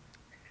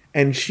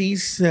 And she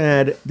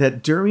said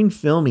that during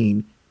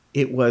filming,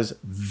 it was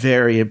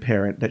very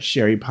apparent that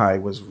Sherry Pie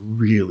was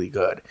really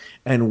good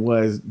and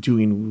was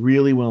doing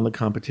really well in the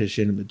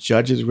competition. And the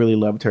judges really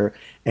loved her.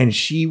 And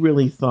she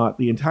really thought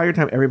the entire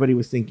time everybody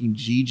was thinking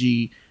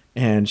Gigi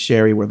and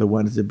Sherry were the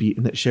ones to beat,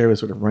 and that Sherry was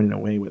sort of running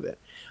away with it.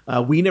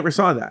 We never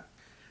saw that.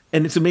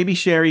 And so maybe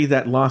Sherry,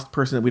 that lost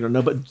person that we don't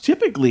know, but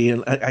typically,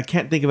 and I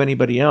can't think of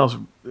anybody else,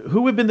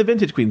 who would have been the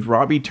vintage queens?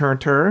 Robbie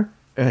Turner,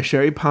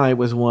 Sherry Pie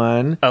was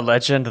one. A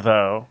legend,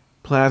 though.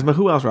 Plasma,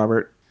 who else,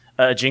 Robert?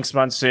 Jinx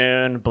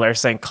Monsoon, Blair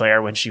St.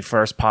 Clair when she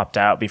first popped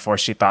out before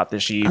she thought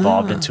that she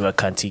evolved into a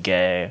cunty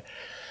gay.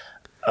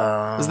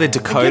 Was there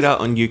Dakota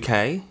on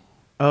UK?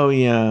 Oh,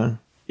 yeah.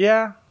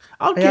 Yeah.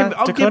 I'll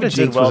give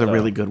Jinx was a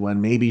really good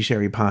one. Maybe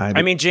Sherry Pie.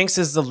 I mean, Jinx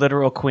is the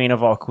literal queen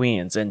of all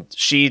queens, and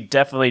she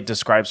definitely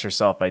describes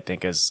herself, I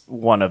think, as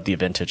one of the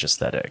vintage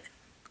aesthetic.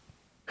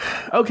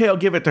 Okay, I'll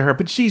give it to her,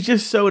 but she's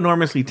just so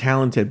enormously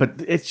talented. But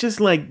it's just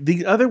like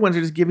the other ones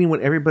are just giving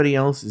what everybody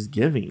else is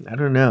giving. I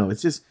don't know.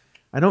 It's just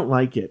I don't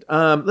like it.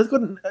 Let's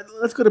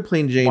go to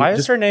Plain Jane. Why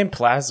is her name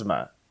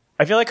Plasma?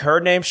 I feel like her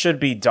name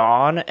should be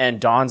Dawn, and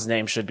Dawn's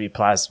name should be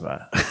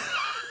Plasma.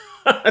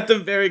 That's a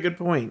very good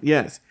point.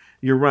 Yes,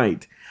 you're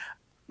right.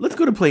 Let's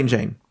go to Plain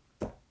Jane.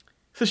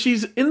 So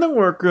she's in the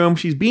workroom.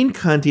 She's being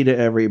cunty to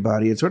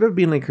everybody. It's sort of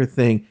being like her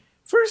thing.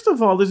 First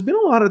of all, there's been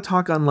a lot of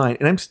talk online,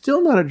 and I'm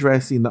still not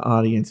addressing the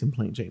audience in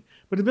Plain Jane,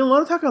 but there's been a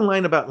lot of talk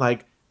online about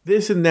like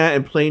this and that,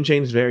 and Plain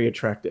Jane's very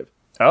attractive.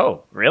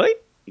 Oh, really?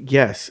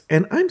 Yes,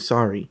 and I'm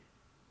sorry.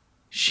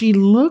 She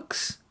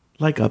looks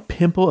like a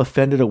pimple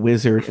offended a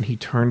wizard, and he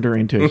turned her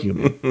into a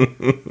human.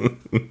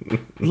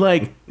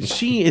 Like,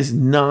 she is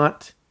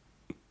not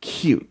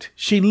cute.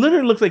 She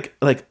literally looks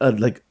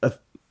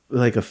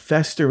like a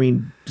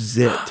festering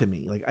zit to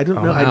me. Like, I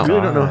don't know. I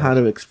really don't know how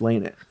to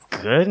explain it.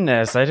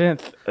 Goodness, I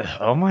didn't.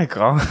 Oh my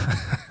god.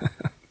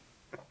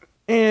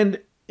 And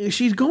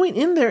she's going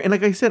in there, and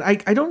like I said,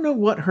 I don't know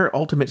what her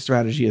ultimate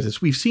strategy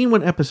is. We've seen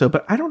one episode,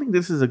 but I don't think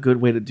this is a good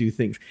way to do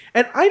things.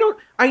 And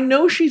I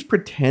know she's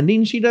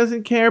pretending she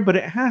doesn't care, but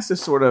it has to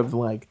sort of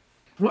like,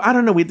 well, I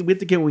don't know. We have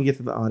to get when we get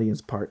to the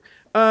audience part.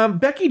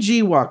 Becky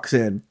G walks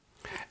in.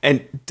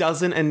 And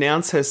doesn't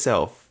announce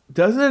herself.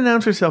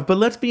 But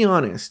let's be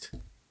honest.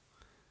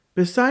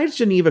 Besides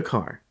Geneva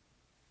Carr,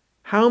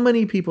 how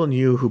many people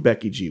knew who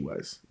Becky G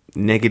was?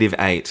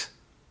 -8.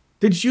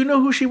 Did you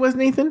know who she was,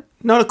 Nathan?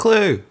 Not a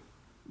clue.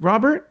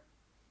 Robert?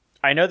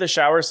 I know the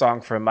shower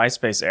song from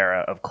MySpace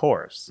era, of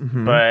course,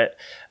 but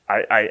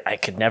I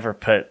could never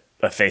put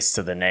a face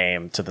to the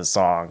name, to the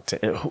song.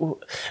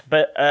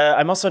 But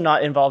I'm also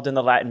not involved in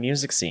the Latin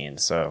music scene,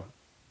 so...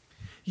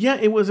 Yeah,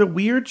 it was a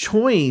weird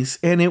choice,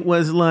 and it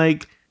was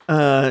like,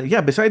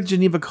 besides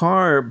Geneva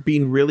Carr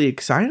being really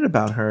excited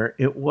about her,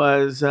 it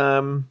was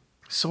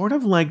sort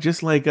of like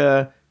just like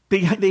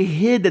they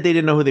hid that they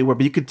didn't know who they were,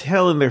 but you could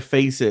tell in their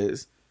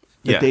faces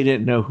that they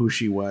didn't know who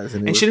she was.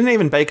 And she didn't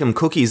even bake them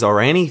cookies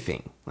or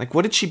anything. Like,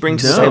 what did she bring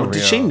to the table?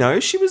 Did she know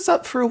she was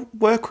up for a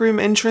workroom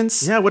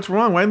entrance? Yeah, what's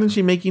wrong? Why isn't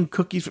she making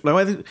cookies?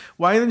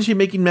 Why isn't she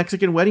making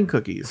Mexican wedding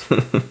cookies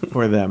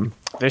for them?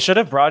 They should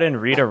have brought in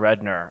Rita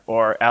Rudner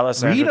or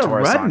Alessandra Torresani.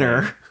 Rita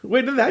Rudner?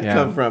 Where did that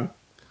come from?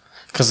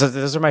 Because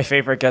those are my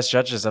favorite guest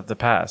judges of the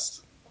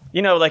past.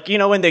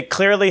 When they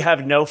clearly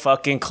have no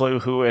fucking clue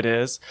who it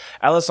is.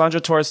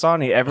 Alessandra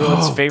Torresani,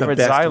 everyone's favorite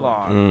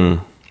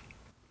Xylon.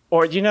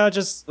 Or,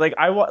 just like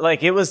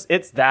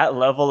it's that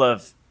level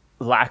of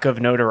lack of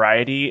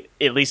notoriety,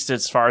 at least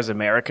as far as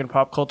American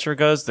pop culture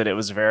goes, that it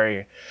was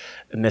very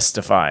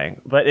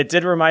mystifying. But it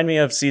did remind me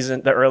of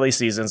the early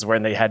seasons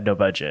when they had no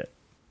budget.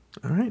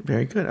 All right,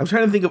 very good. I was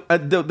trying to think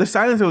of the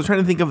silence. I was trying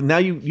to think of now.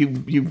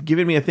 You've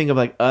given me a thing of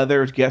like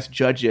other guest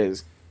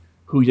judges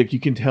who like you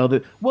can tell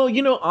that. Well,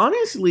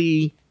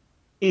 honestly,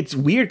 it's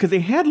weird because they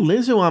had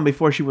Lizzo on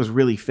before she was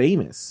really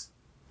famous.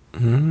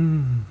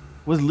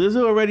 Was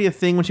Lizzo already a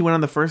thing when she went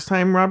on the first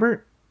time,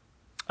 Robert?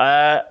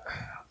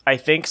 I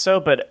think so,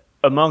 but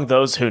among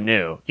those who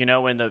knew,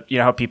 when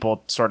how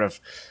people sort of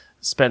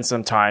spend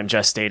some time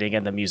gestating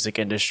in the music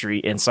industry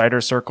insider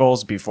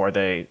circles before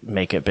they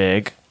make it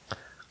big.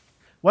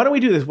 Why don't we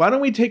do this? Why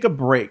don't we take a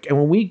break? And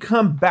when we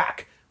come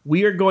back,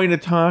 we are going to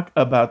talk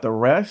about the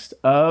rest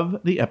of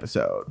the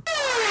episode.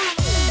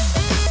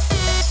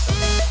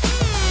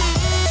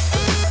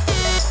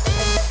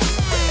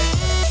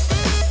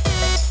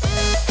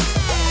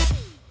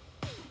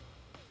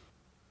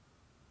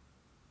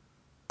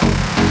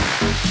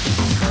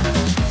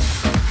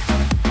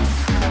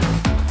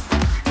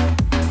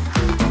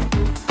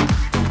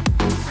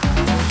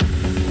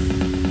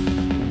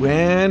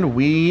 And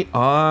we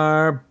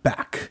are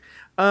back.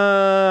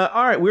 All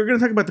right, we're going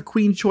to talk about the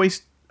Queen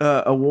Choice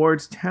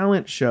Awards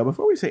talent show.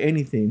 Before we say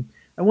anything,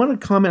 I want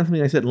to comment on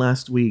something I said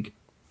last week.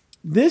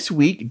 This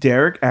week,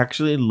 Derek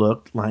actually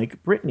looked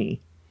like Britney.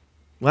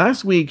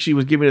 Last week, she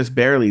was giving us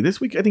barely. This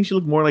week, I think she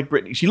looked more like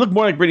Britney. She looked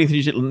more like Britney than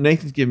she did.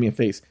 Nathan's giving me a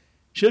face.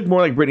 She looked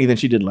more like Britney than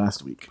she did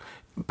last week.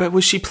 But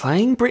was she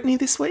playing Britney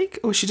this week?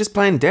 Or was she just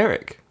playing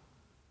Derek?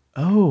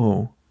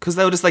 Oh. Because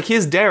they were just like,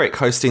 here's Derek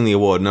hosting the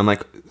award. And I'm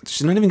like,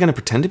 she's not even going to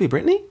pretend to be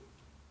Britney?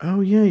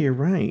 Oh, yeah, you're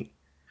right.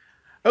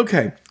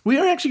 Okay, we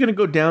are actually going to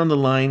go down the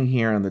line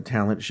here on the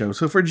talent show.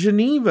 So for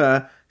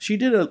Geneva,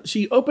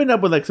 she opened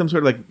up with like some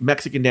sort of like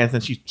Mexican dance,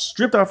 and she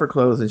stripped off her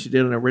clothes and she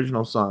did an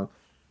original song.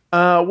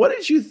 What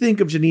did you think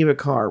of Geneva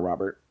Carr,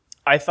 Robert?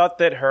 I thought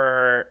that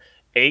her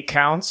 8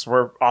 counts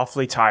were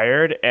awfully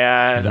tired,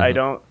 and I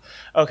don't...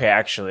 Okay,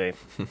 actually,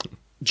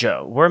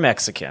 Joe, we're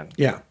Mexican.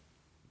 Yeah.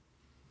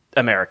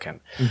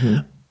 American.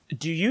 Mm-hmm.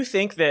 Do you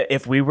think that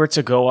if we were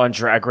to go on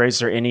Drag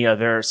Race or any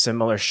other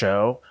similar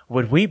show,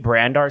 would we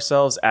brand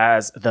ourselves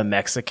as the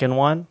Mexican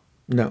one?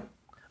 No.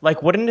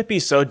 Like, wouldn't it be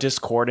so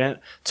discordant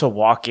to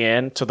walk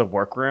in to the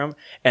workroom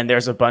and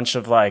there's a bunch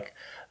of like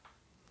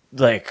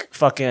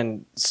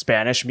fucking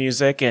Spanish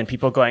music and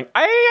people going,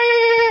 ay, ay,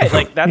 ay, ay.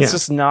 Like, that's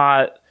just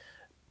not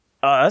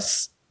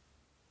us.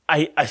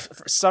 I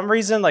for some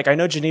reason, like, I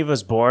know Geneva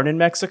was born in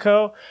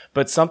Mexico,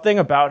 but something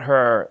about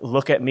her,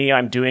 look at me,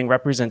 I'm doing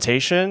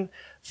representation,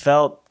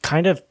 felt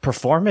kind of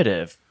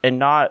performative and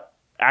not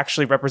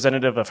actually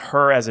representative of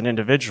her as an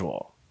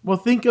individual. Well,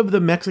 think of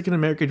the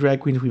Mexican-American drag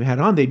queens we've had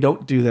on. They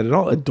don't do that at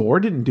all. Adore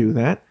didn't do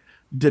that.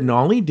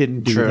 Denali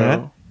didn't do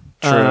that.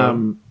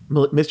 True.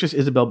 Mistress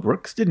Isabel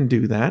Brooks didn't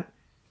do that.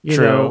 You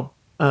True.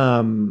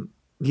 know?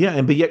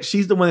 But yet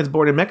she's the one that's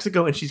born in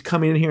Mexico, and she's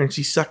coming in here and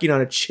she's sucking on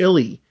a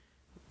chili,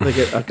 like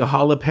a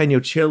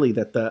jalapeno chili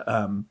that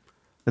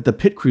the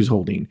pit crew's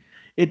holding.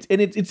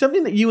 It's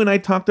something that you and I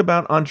talked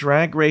about on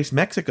Drag Race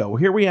Mexico.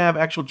 Here we have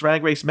actual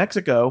Drag Race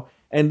Mexico,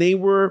 and they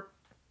were,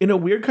 in a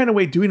weird kind of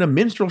way, doing a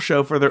minstrel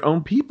show for their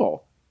own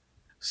people.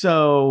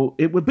 So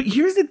it would. But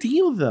here's the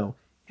deal, though.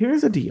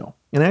 Here's the deal.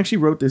 And I actually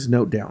wrote this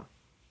note down.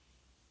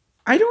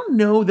 I don't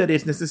know that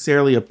it's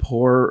necessarily a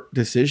poor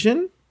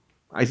decision.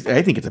 I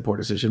think it's a poor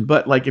decision.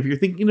 But like, if you're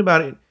thinking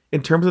about it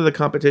in terms of the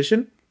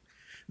competition,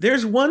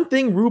 there's one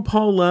thing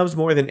RuPaul loves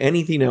more than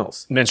anything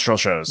else. Minstrel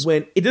shows.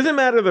 When it doesn't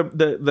matter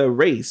the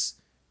race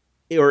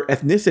or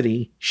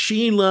ethnicity,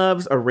 she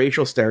loves a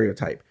racial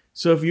stereotype.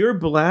 So if you're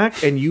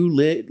black and you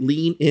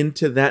lean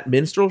into that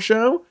minstrel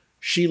show,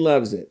 she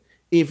loves it.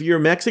 If you're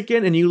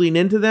Mexican and you lean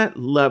into that,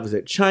 loves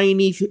it.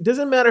 Chinese,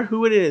 doesn't matter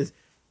who it is.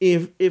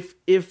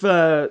 If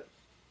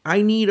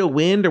I Need a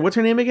Wind, or what's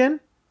her name again?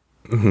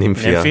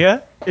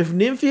 Nymphia. If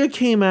Nymphia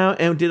came out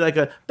and did like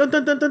a dun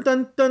dun dun dun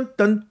dun dun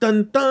dun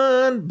dun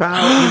dun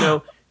bow, you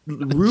know,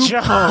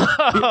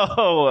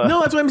 RuPaul.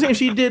 No, that's what I'm saying.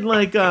 She did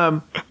like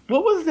what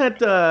was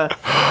that?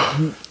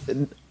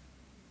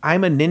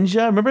 I'm a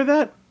Ninja. Remember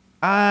that?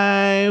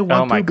 I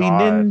want to be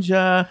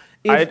ninja.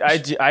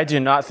 I do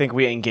not think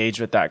we engage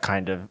with that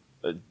kind of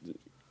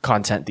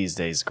content these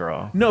days,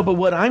 girl. No, but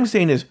what I'm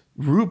saying is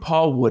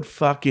RuPaul would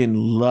fucking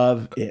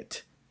love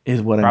it. Is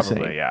what I'm saying.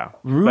 Probably, yeah.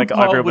 RuPaul like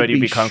everybody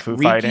would be kung fu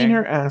fighting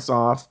her ass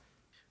off.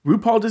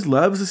 RuPaul just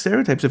loves the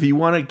stereotypes. If you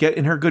want to get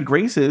in her good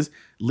graces,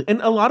 and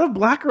a lot of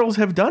black girls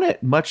have done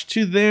it, much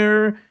to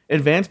their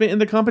advancement in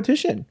the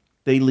competition.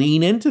 They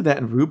lean into that,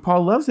 and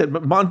RuPaul loves it.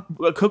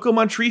 Coco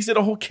Montrese did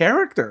a whole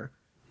character.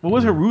 What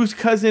was her Rue's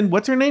cousin?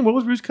 What's her name? What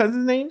was Rue's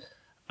cousin's name?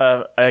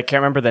 I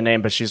can't remember the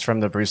name, but she's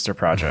from the Brewster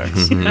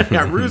Projects.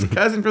 Yeah, Rue's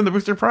cousin from the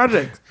Brewster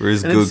Projects.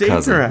 Rue's good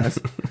cousin. Her ass.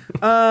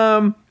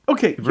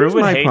 Okay, Rue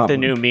would hate the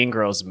new Mean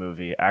Girls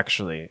movie,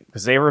 actually,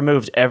 because they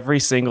removed every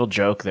single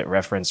joke that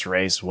referenced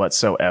race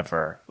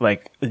whatsoever.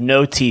 Like,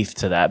 no teeth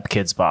to that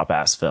Kids Bop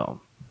ass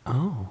film.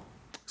 Oh.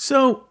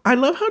 So, I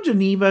love how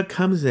Geneva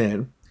comes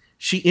in.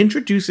 She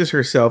introduces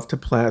herself to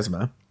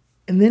Plasma,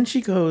 and then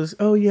she goes,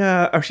 oh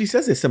yeah, or she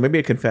says this, so maybe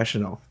a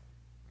confessional.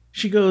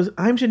 She goes,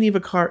 I'm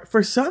Geneva Carr.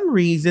 For some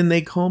reason,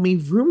 they call me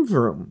Vroom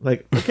Vroom.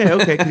 Like,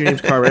 okay, your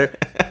name's Carr, right?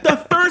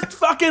 The first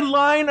fucking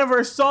line of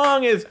her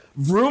song is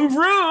Vroom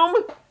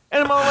Vroom.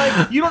 And I'm all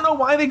like, you don't know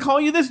why they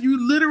call you this?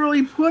 You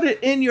literally put it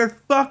in your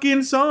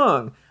fucking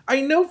song.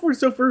 I know for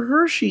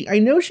her, I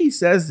know she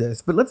says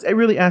this, but let's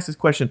really ask this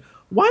question.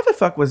 Why the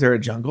fuck was there a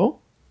jungle?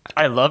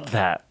 I loved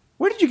that.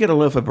 Where did you get a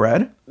loaf of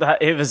bread?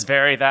 It was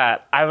very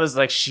that. I was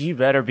like, she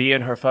better be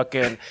in her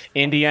fucking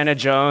Indiana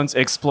Jones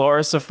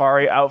Explorer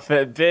Safari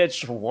outfit.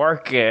 Bitch,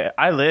 work it.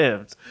 I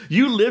lived.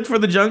 You lived for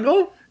the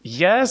jungle?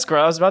 Yes,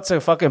 girl. I was about to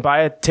fucking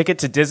buy a ticket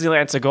to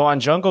Disneyland to go on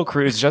Jungle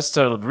Cruise just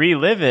to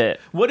relive it.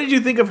 What did you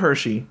think of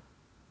Hershey?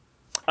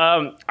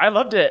 I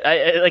loved it.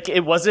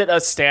 It wasn't a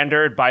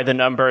standard by the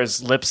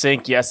numbers lip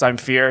sync. Yes, I'm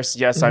fierce.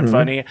 Yes, I'm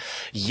funny.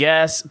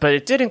 Yes, but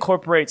it did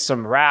incorporate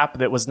some rap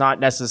that was not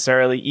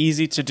necessarily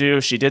easy to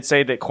do. She did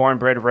say that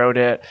Cornbread wrote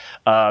it,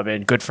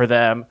 and good for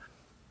them.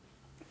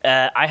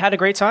 I had a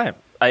great time.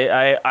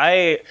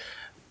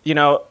 You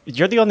know,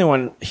 you're the only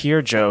one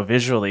here, Joe,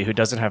 visually, who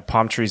doesn't have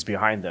palm trees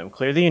behind them.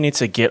 Clearly, you need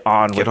to get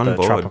on the board. I'll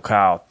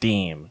Tropical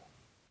theme.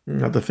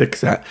 have to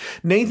fix that.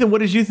 Nathan, what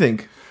did you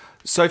think?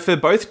 So for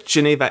both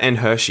Geneva and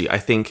Hershey, I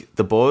think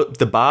the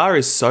bar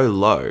is so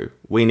low.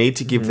 We need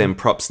to give them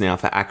props now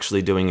for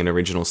actually doing an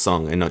original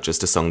song and not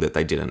just a song that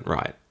they didn't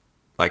write.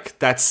 Like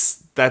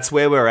that's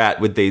where we're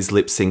at with these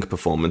lip sync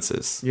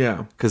performances.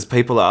 Yeah, because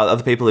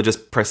other people are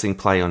just pressing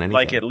play on anything.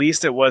 Like at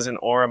least it wasn't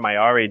Aura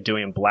Mayari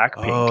doing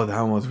Blackpink. Oh,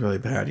 that one was really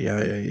bad.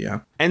 Yeah.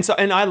 And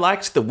I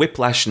liked the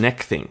whiplash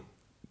neck thing.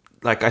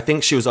 Like I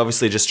think she was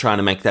obviously just trying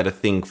to make that a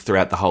thing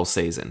throughout the whole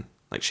season.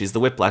 Like she's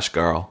the whiplash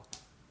girl.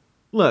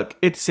 Look,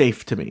 it's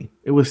safe to me.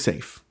 It was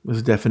safe. It was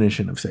a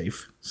definition of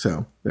safe.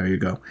 So there you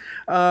go.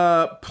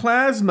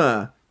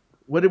 Plasma.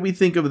 What did we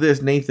think of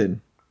this,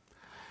 Nathan?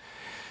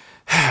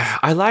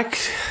 I like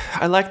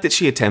that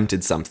she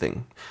attempted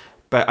something,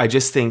 but I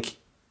just think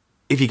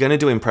if you're going to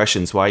do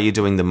impressions, why are you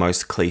doing the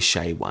most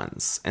cliche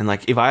ones? And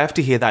like, if I have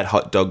to hear that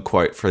hot dog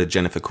quote for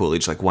Jennifer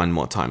Coolidge like one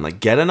more time,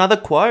 like get another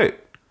quote.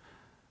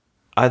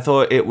 I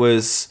thought it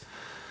was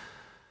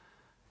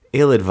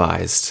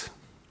ill-advised.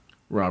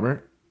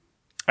 Robert?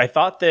 I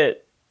thought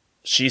that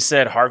she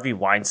said Harvey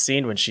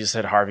Weinstein when she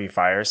said Harvey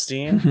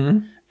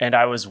Firestein. And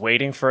I was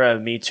waiting for a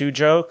Me Too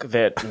joke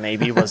that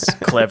maybe was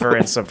clever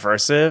and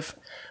subversive.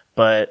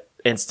 But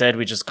instead,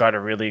 we just got a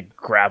really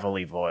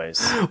gravelly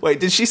voice. Wait,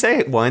 did she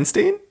say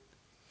Weinstein?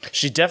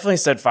 She definitely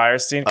said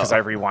Firestein because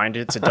I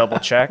rewinded to double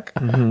check.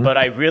 But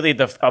I really,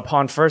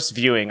 upon first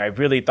viewing, I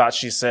really thought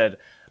she said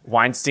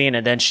Weinstein,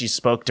 and then she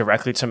spoke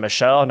directly to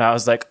Michelle, and I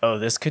was like, oh,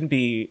 this can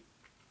be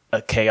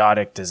a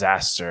chaotic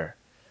disaster.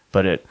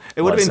 But it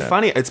would have been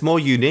funny. It's more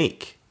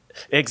unique.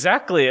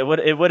 Exactly. It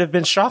would have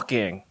been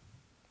shocking.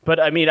 But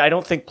I mean, I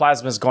don't think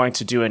Plasma's going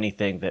to do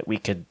anything that we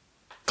could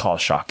call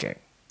shocking.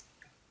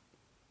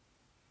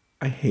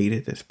 I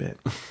hated this bit.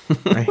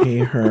 I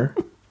hate her.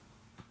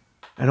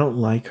 I don't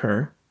like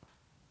her.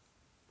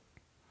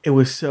 It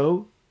was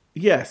so...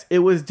 Yes, it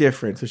was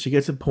different. So she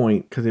gets a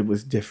point because it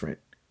was different.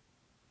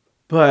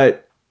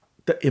 But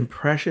the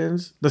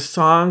impressions... The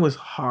song was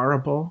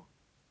horrible.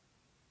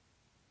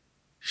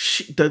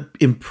 The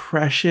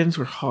impressions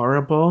were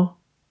horrible.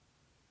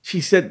 She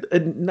said...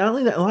 Not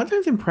only that, a lot of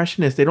times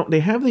impressionists, they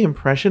have the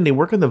impression, they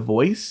work on the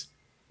voice,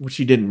 which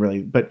she didn't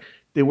really, but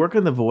they work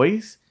on the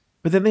voice,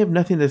 but then they have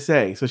nothing to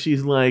say. So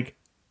she's like,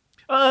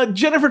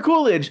 Jennifer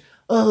Coolidge.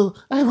 Oh,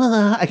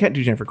 I can't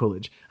do Jennifer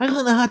Coolidge. I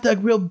want a hot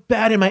dog real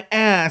bad in my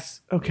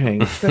ass. Okay,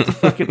 that's a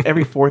fucking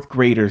every fourth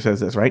grader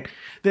says this, right?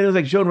 Then it was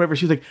like Joan Rivers.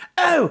 She was like,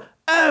 oh,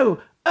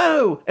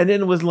 and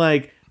then it was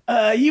like,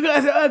 you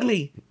guys are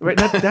ugly, right?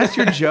 That's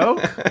your joke,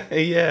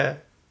 Yeah.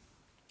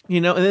 you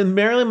know. And then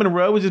Marilyn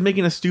Monroe was just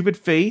making a stupid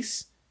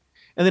face,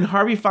 and then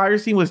Harvey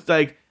Firestein was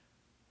like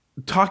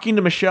talking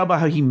to Michelle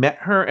about how he met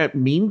her at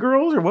Mean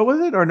Girls, or what was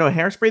it? Or no,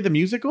 Hairspray the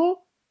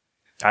musical.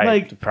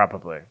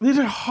 Probably. These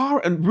are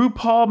horrible. And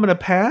RuPaul, I'm gonna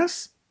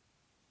pass.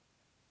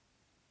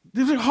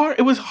 These are hard.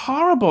 It was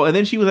horrible. And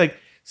then she was like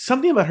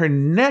something about her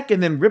neck,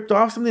 and then ripped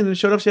off something, and then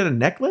showed up she had a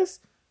necklace.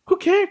 Who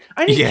cared?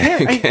 I didn't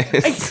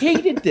care. I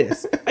hated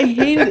this. I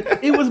hated it.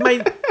 It was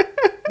my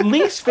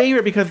least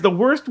favorite because the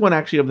worst one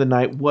actually of the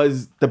night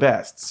was the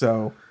best.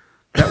 So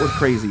that was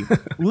crazy.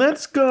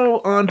 Let's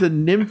go on to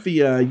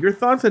Nymphia. Your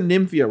thoughts on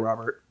Nymphia,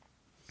 Robert?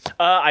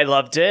 I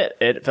loved it.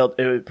 It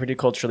was pretty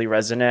culturally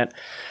resonant.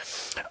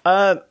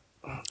 I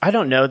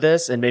don't know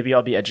this, and maybe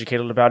I'll be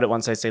educated about it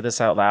once I say this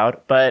out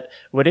loud, but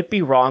would it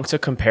be wrong to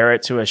compare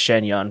it to a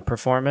Shen Yun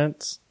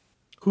performance?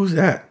 Who's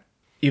that?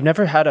 You've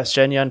never had a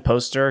Shen Yun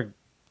poster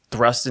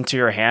thrust into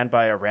your hand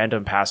by a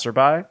random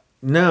passerby?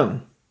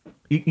 No.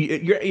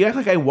 You act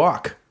like I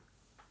walk.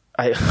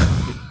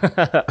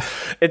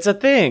 It's a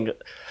thing.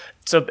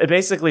 So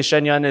basically,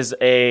 Shen Yun is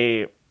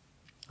a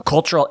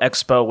cultural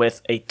expo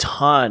with a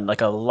ton,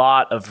 like a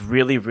lot of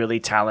really, really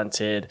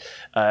talented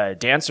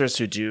dancers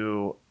who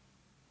do,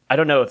 I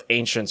don't know if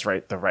ancient's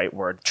the right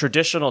word,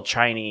 traditional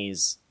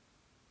Chinese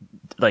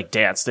like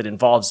dance that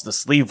involves the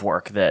sleeve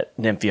work that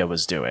Nymphia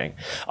was doing.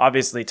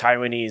 Obviously,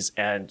 Taiwanese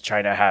and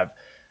China have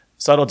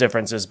subtle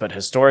differences, but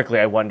historically,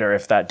 I wonder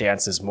if that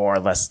dance is more or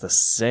less the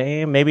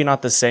same. Maybe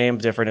not the same,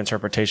 different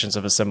interpretations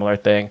of a similar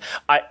thing.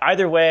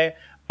 Either way,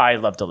 I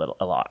loved a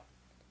lot.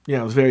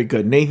 Yeah, it was very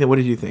good. Nathan, what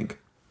did you think?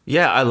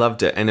 Yeah, I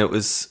loved it. And it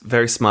was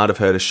very smart of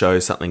her to show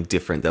something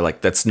different. They're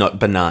like, that's not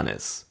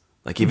bananas.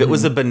 Like, if it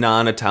was a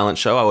banana talent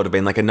show, I would have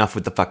been like, enough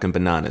with the fucking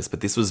bananas.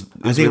 But this was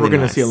I think really we're going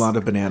to nice. see a lot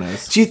of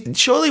bananas.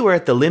 Surely we're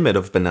at the limit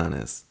of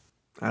bananas.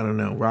 I don't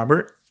know.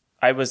 Robert?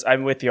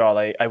 I'm with you all.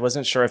 I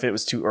wasn't sure if it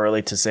was too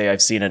early to say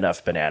I've seen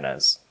enough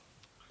bananas.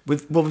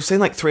 We've seen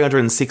like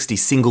 360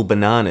 single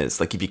bananas.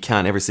 Like, if you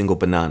count every single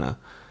banana.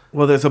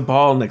 Well, there's a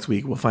ball next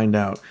week. We'll find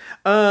out.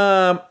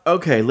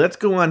 Okay, let's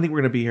go on. I think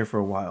we're going to be here for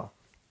a while.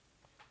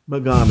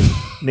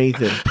 Megami.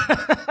 Nathan.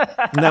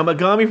 Now,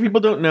 Megami, people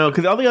don't know,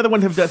 because all the other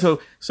ones have done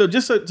so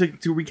just to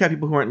recap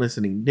people who aren't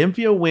listening,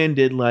 Nymphia Win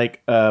did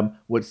like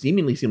what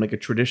seemingly seemed like a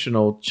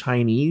traditional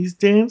Chinese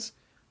dance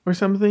or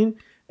something.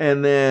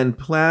 And then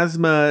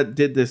Plasma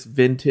did this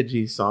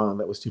vintagey song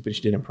that was stupid.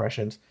 She did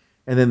impressions.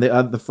 And then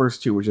the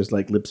first two were just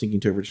like lip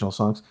syncing to original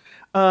songs.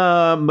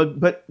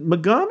 But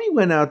Megami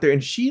went out there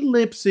and she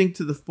lip synced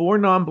to the Four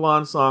Non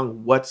Blonde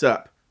song "What's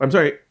Up." I'm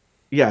sorry,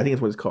 yeah, I think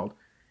that's what it's called.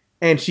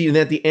 And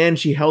at the end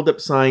she held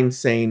up signs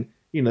saying,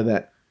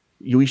 that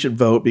we should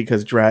vote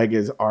because drag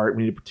is art.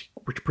 We need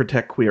to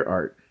protect queer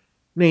art.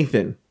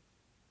 Nathan,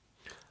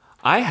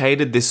 I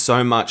hated this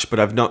so much, but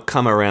I've not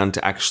come around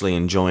to actually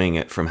enjoying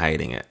it from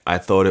hating it. I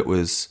thought it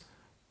was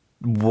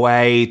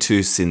way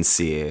too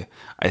sincere.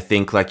 I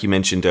think, like you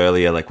mentioned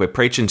earlier, like, we're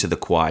preaching to the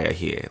choir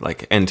here,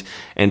 like, and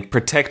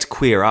protect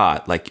queer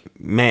art. Like,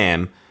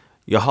 ma'am,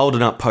 you're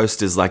holding up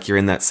posters like you're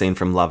in that scene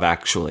from Love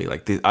Actually.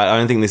 Like, I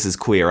don't think this is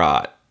queer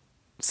art.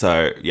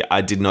 So yeah,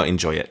 I did not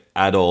enjoy it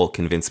at all.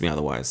 Convince me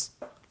otherwise.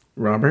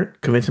 Robert,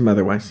 convince him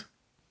otherwise.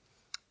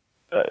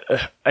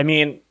 I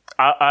mean,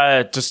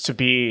 just to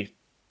be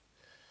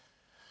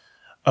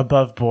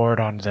above board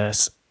on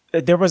this,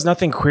 there was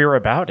nothing queer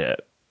about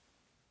it.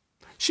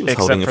 She was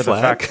holding a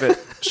flag. The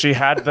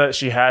fact that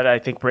she had, I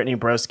think Brittany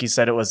Broski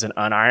said it was an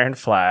unironed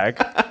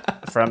flag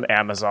from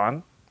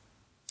Amazon.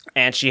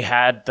 And she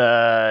had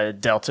the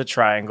Delta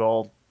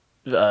Triangle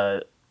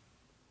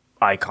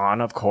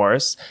icon, of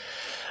course.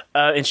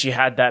 And she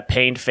had that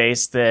pained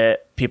face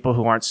that people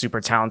who aren't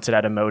super talented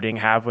at emoting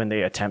have when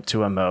they attempt to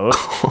emote.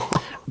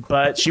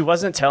 But she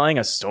wasn't telling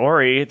a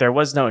story. There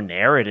was no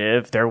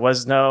narrative. There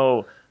was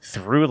no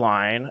through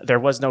line. There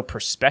was no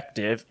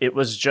perspective. It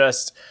was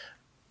just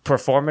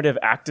performative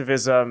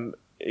activism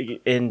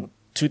in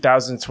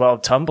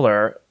 2012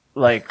 Tumblr,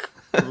 like,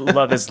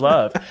 love is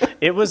love.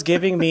 It was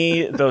giving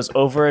me those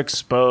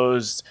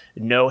overexposed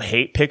no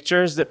hate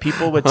pictures that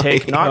people would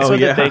take,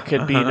 that they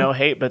could be no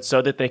hate, but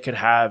so that they could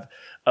have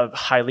a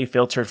highly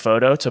filtered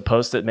photo to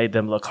post that made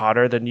them look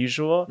hotter than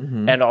usual,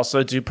 and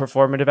also do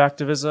performative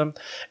activism.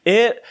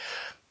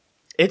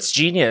 It's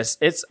genius.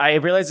 I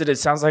realize that it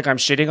sounds like I'm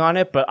shitting on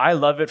it, but I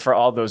love it for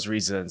all those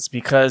reasons,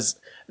 because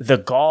the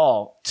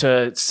gall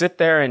to sit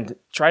there and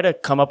try to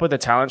come up with a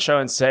talent show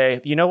and say,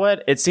 you know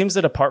what? It seems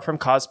that apart from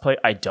cosplay,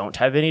 I don't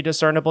have any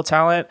discernible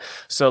talent.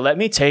 So let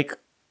me take,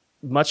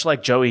 much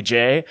like Joey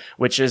J,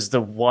 which is the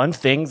one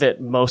thing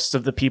that most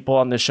of the people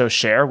on the show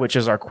share, which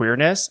is our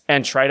queerness,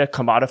 and try to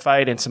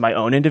commodify it into my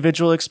own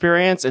individual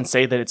experience and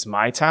say that it's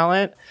my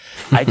talent.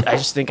 I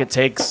just think it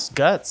takes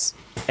guts,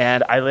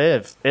 and I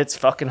live. It's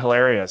fucking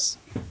hilarious.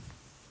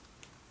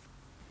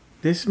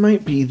 This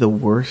might be the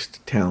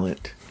worst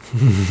talent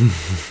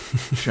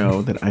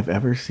show that I've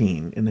ever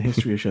seen in the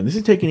history of show. This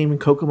is taking even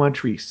Coco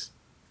Montrese,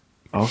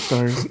 All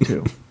Stars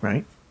 2,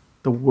 right?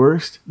 The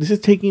worst. This is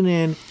taking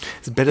in.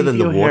 It's better than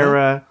the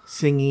O'Hara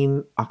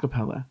singing a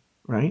cappella,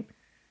 right?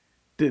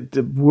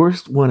 The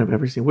worst one I've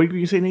ever seen. What did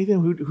you say, Nathan?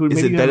 Who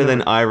is it better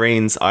than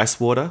Irene's Ice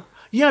Water?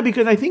 Yeah,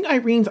 because I think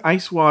Irene's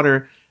Ice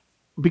Water,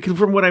 because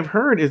from what I've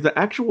heard, is the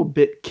actual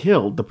bit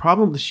killed. The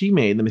problem that she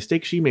made, the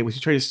mistake she made, was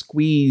she tried to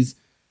squeeze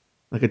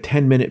like a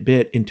 10-minute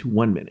bit into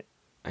 1 minute.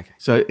 Okay.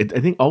 So I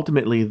think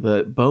ultimately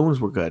the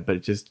bones were good,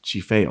 but she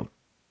failed.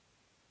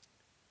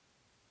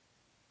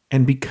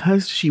 And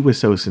because she was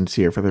so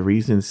sincere for the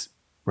reasons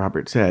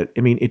Robert said,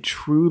 I mean, it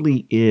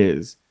truly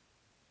is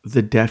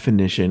the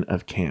definition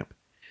of camp.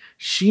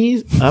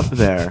 She's up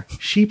there,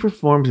 she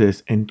performs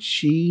this, and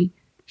she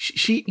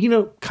you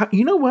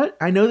know what?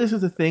 I know this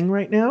is a thing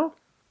right now,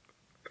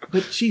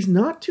 but she's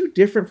not too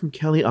different from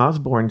Kelly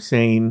Osbourne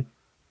saying,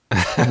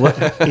 what,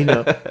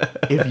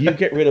 if you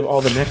get rid of all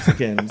the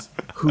Mexicans,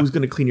 who's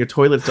going to clean your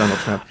toilets, Donald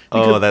Trump?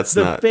 Because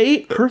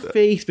her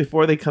face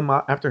before they come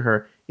out after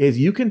her is,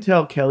 you can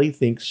tell Kelly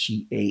thinks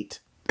she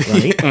ate,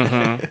 right?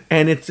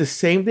 And it's the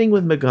same thing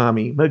with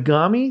Megami.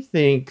 Megami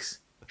thinks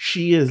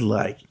she is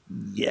like,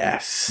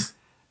 yes.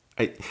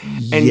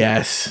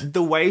 Yes.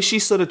 The way she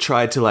sort of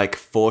tried to like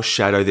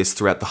foreshadow this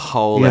throughout the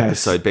whole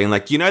episode, being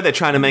like, they're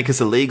trying to make us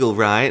illegal,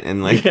 right?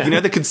 And like,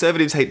 the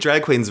conservatives hate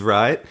drag queens,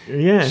 right?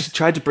 Yes. She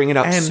tried to bring it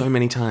up so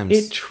many times.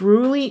 It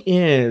truly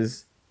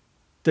is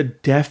the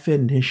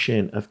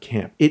definition of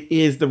camp.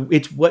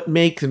 It's what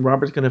makes, and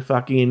Robert's going to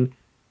fucking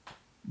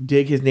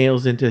dig his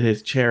nails into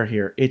his chair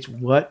here. It's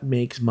what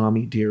makes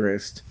Mommy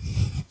Dearest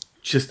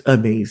just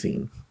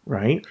amazing,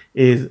 right?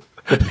 Is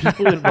the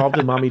people involved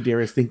in Mommy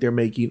Dearest think they're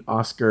making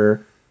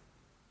Oscar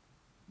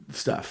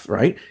stuff,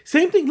 right?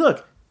 Same thing.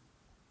 Look,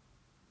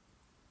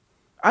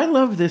 I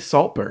love this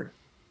Saltburn,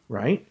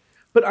 right?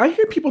 But I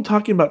hear people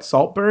talking about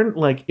Saltburn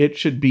like it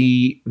should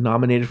be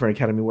nominated for an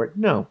Academy Award.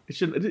 No, it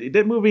shouldn't.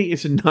 That movie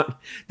is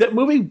not. That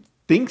movie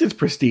thinks it's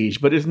prestige,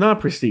 but it's not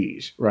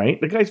prestige,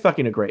 right? The guy's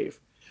fucking a grave.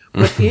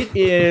 But it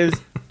is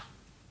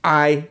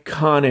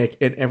iconic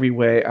in every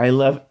way. I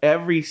love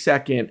every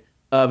second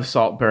of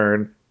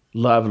Saltburn.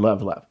 Love,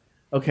 love, love.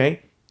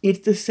 Okay? It's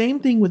the same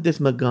thing with this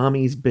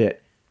Megami's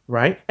bit,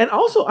 right? And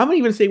also, I'm going to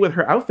even say with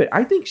her outfit,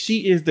 I think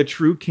she is the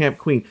true camp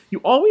queen. You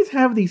always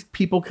have these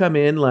people come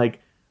in like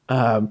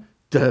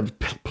the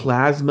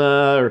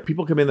Plasma, or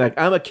people come in like,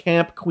 I'm a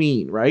camp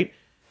queen, right?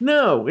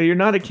 No, you're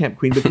not a camp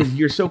queen because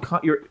you're so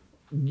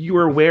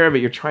you're aware of it.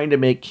 You're trying to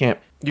make camp.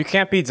 You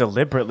can't be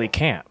deliberately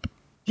camp.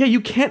 Yeah,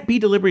 you can't be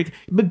deliberately.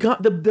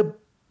 The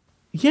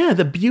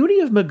beauty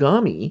of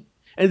Megami,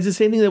 and it's the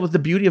same thing that was the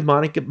beauty of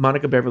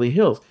Monica Beverly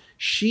Hills.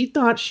 She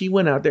thought she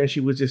went out there and she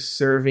was just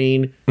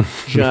serving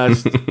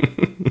just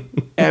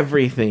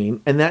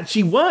everything, and that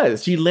she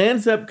was. She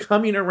lands up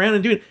coming around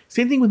and doing it.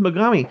 Same thing with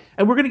Megami,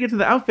 and we're gonna get to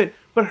the outfit.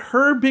 But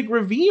her big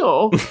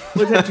reveal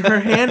was that her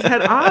hands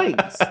had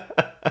eyes,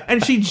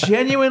 and she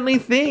genuinely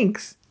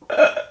thinks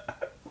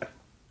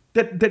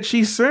that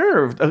she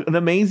served an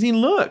amazing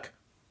look.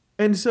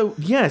 And so,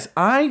 yes,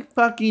 I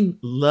fucking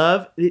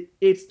love it.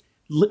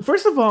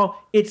 First of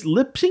all, it's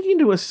lip syncing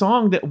to a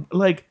song that,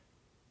 like,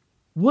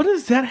 what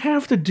does that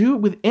have to do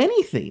with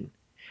anything?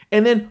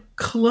 And then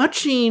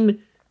clutching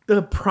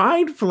the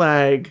pride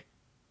flag.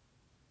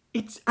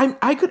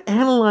 I could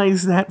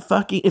analyze that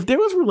fucking. If there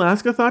was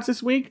Rulaska thoughts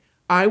this week,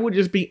 I would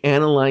just be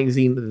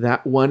analyzing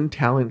that one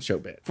talent show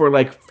bit for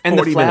like 40 and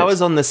the flowers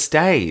minutes. On the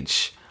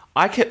stage.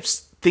 I kept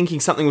thinking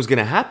something was going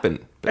to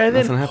happen, but and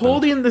then nothing happened.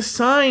 Holding the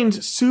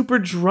signs, super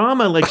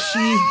drama, like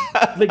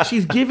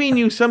she's giving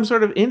you some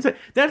sort of insight.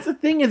 That's the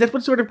thing, is that's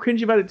what's sort of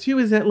cringy about it too,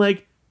 is that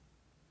like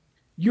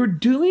you're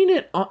doing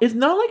it. It's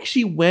not like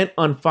she went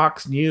on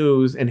Fox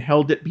News and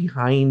held it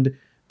behind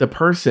the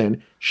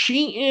person.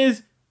 She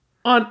is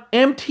on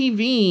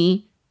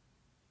MTV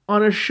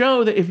on a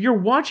show that if you're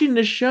watching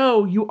the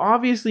show, you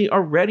obviously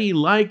already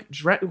like.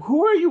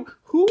 Who are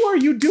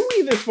you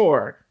doing this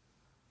for?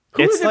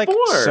 Who it's is it like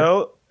for?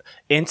 So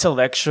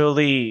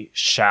intellectually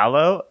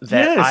shallow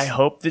that Yes. I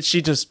hope that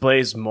she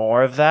displays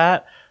more of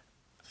that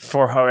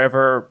for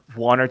however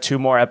one or two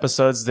more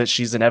episodes that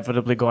she's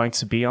inevitably going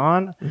to be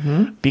on,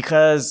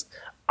 because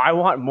I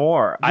want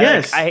more.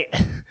 Yes.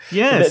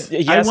 Yes,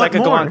 I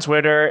could go more. on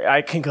Twitter,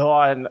 I can go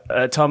on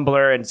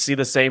Tumblr and see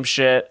the same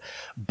shit,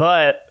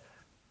 but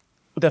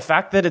the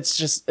fact that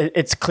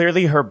it's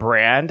clearly her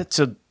brand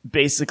to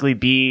basically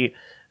be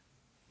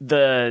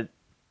the,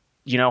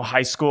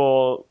 high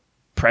school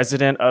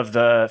president of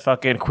the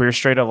fucking Queer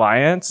Straight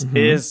Alliance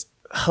is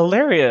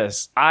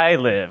hilarious. I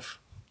live.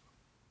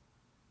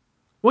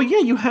 Well, yeah,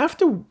 you have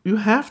to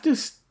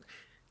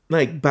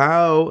like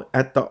kneel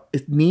at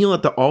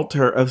the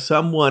altar of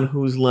someone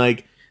who's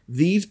like,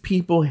 these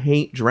people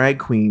hate drag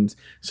queens,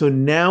 so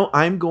now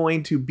I'm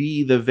going to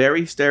be the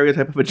very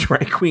stereotype of a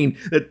drag queen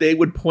that they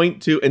would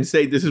point to and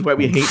say, this is why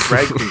we hate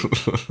drag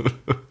queens.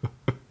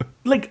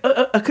 Like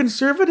a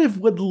conservative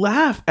would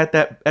laugh at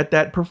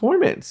that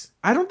performance.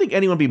 I don't think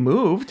anyone would be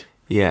moved.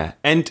 Yeah,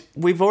 and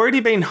we've already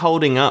been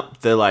holding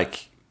up the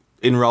like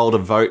enroll to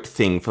vote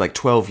thing for like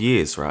 12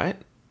 years, right?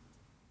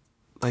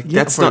 Like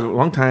that's for not a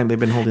long time they've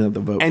been holding up the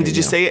vote. And did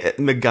you see? see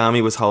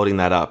Megami was holding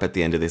that up at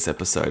the end of this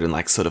episode and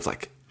like sort of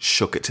like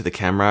shook it to the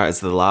camera as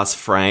the last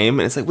frame,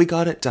 and it's like, we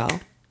got it, doll.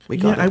 We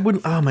got it. I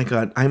wouldn't. Oh my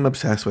god, I'm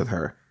obsessed with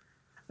her.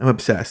 I'm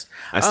obsessed.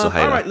 I still hate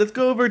her. All right, let's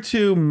go over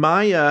to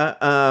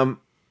Maya.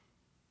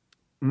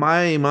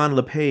 Maya Iman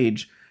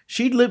LePage.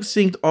 She lip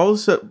synced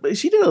also.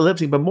 She did a lip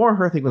sync, but more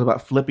her thing was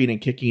about flipping and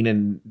kicking,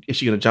 and is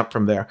she going to jump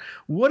from there?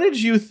 What did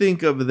you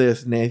think of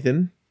this,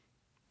 Nathan?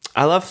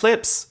 I love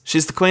flips.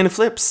 She's the queen of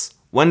flips.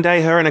 One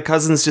day her and her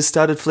cousins just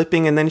started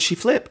flipping and then she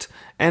flipped.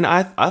 And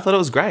I thought it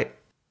was great.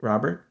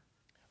 Robert?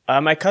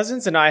 My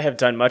cousins and I have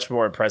done much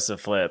more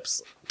impressive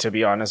flips, to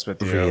be honest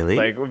with you. Really?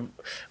 Like,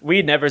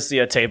 we never see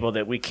a table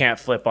that we can't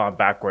flip on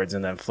backwards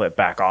and then flip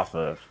back off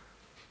of.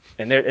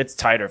 And it's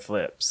tighter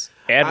flips.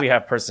 And we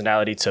have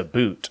personality to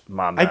boot,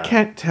 mama. I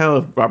can't tell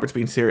if Robert's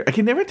being serious. I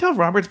can never tell if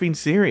Robert's being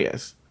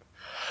serious.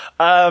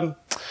 No,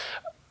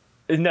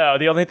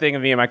 the only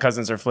thing me and my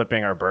cousins are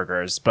flipping are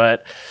burgers,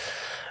 but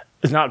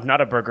it's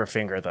not a burger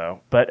finger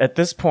though. But at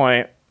this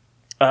point,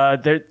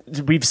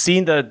 we've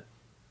seen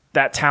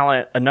that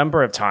talent a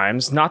number of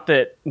times. Not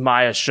that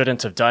Maya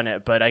shouldn't have done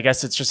it, but I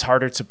guess it's just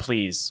harder to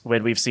please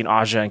when we've seen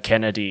Aja and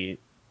Kennedy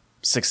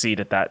succeed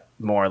at that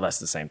more or less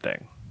the same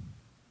thing.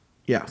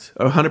 Yes,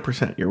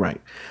 100%. You're right.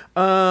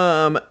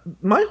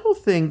 My whole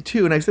thing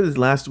too, and I said this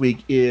last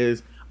week,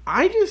 is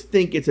I just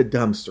think it's a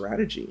dumb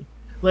strategy.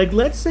 Like,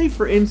 let's say,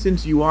 for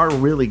instance, you are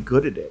really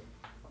good at it.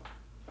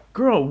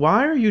 Girl,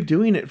 why are you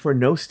doing it for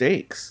no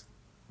stakes?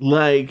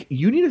 Like,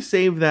 you need to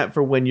save that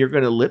for when you're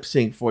going to lip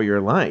sync for your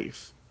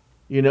life.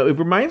 You know, it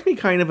reminds me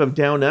kind of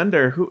Down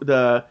Under,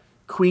 the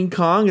Queen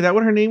Kong. Is that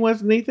what her name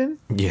was, Nathan?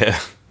 Yeah.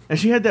 And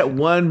she had that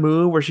one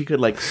move where she could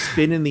like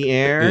spin in the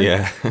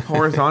air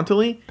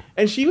horizontally.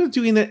 And she was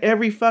doing that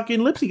every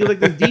fucking lip sync. It was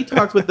like this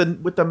detox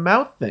with the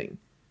mouth thing,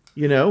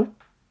 you know?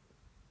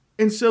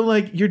 And so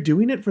like you're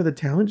doing it for the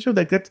talent show.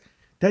 Like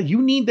that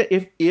you need that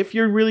if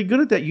you're really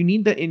good at that, you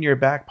need that in your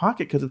back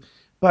pocket, because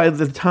by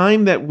the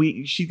time that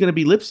she's gonna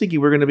be lip syncing,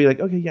 we're gonna be like,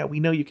 okay, yeah, we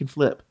know you can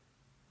flip.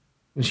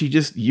 And she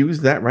just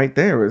used that right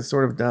there. It was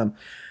sort of dumb.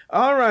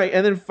 All right,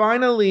 and then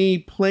finally,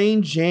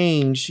 Plain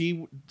Jane.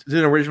 She did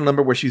an original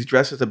number where she's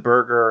dressed as a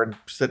burger and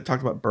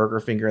talked about burger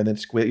finger, and then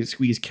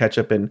squeezed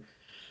ketchup and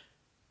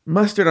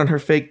mustard on her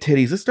fake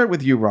titties. Let's start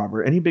with you,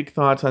 Robert. Any big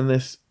thoughts on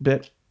this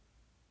bit?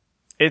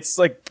 It's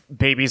like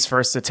Baby's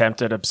first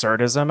attempt at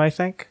absurdism, I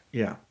think.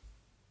 Yeah.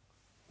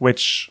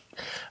 Which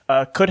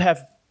could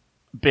have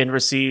been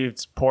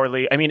received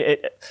poorly. I mean,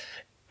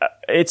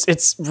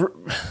 it's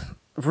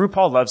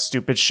RuPaul loves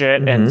stupid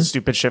shit and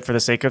stupid shit for the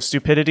sake of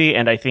stupidity,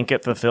 and I think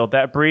it fulfilled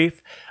that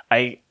brief.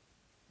 I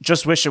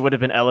just wish it would have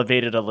been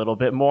elevated a little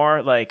bit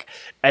more. Like,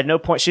 at no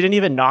point, she didn't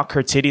even knock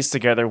her titties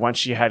together once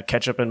she had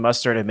ketchup and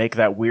mustard and make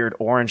that weird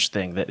orange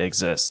thing that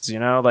exists, you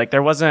know? Like,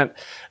 there wasn't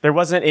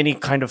any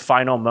kind of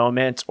final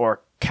moment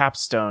or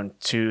capstone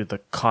to the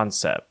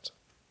concept.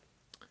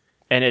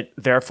 And it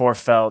therefore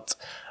felt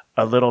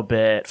a little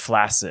bit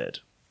flaccid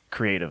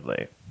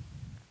creatively.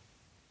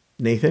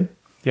 Nathan?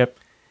 Yep.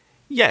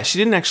 Yeah, she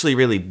didn't actually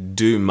really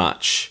do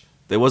much.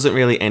 There wasn't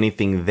really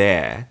anything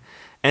there.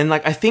 And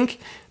like, I think,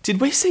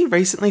 did we see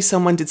recently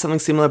someone did something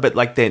similar, but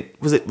like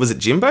was it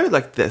Jimbo?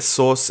 Like the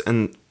sauce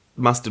and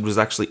mustard was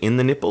actually in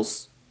the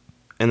nipples,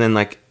 and then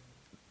like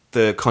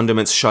the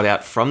condiments shot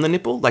out from the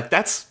nipple. Like,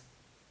 that's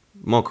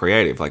more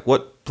creative. Like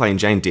what Plain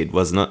Jane did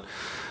was not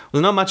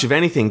much of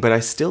anything, but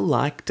I still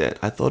liked it.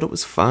 I thought it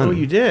was fun. Oh,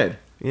 you did?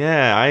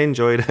 Yeah, I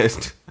enjoyed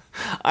it.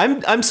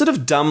 I'm sort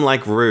of dumb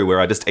like Rue,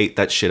 where I just eat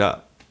that shit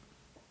up.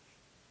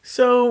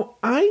 So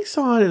I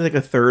saw it as like a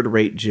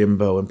third-rate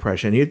Jimbo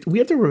impression. We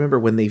have to remember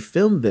when they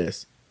filmed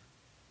this,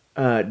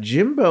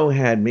 Jimbo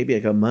had maybe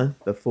like a month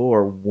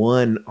before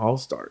won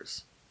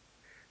All-Stars.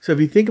 So if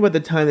you think about the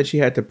time that she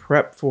had to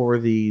prep for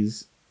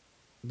these,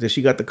 that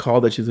she got the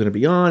call that she was going to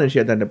be on, and she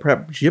had time to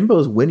prep,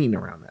 Jimbo's winning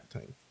around that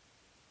time.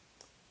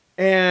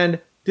 And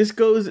this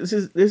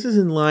is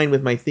in line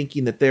with my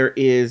thinking that there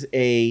is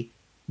a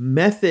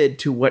method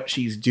to what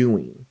she's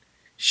doing.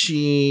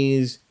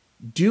 She's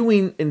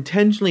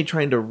intentionally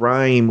trying to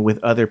rhyme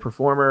with other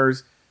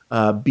performers,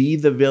 be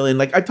the villain.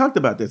 Like I talked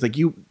about this, like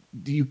you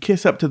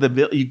kiss up to the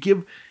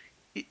villain,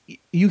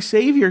 you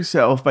save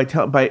yourself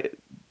by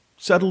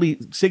subtly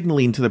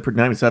signaling to the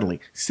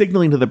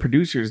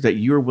producers that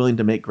you're willing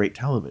to make great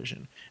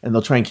television, and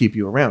they'll try and keep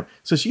you around.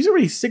 So she's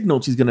already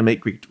signaled she's going to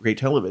make great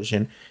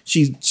television.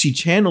 She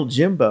channeled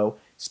Jimbo.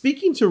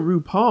 Speaking to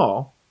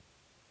RuPaul,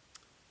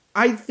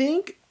 I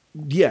think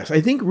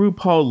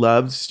RuPaul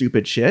loves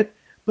stupid shit.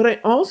 But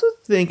I also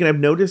think, and I've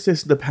noticed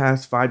this in the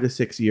past 5 to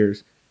 6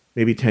 years,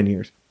 maybe 10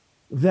 years,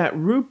 that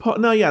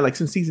RuPaul, like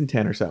since season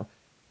 10 or so,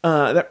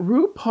 that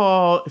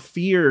RuPaul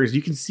fears,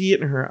 you can see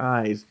it in her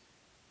eyes,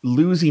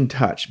 losing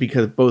touch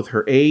because of both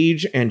her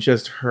age and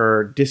just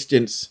her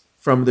distance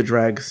from the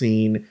drag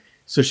scene.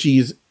 So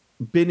she's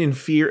been in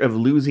fear of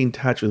losing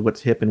touch with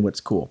what's hip and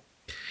what's cool.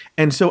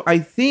 And so I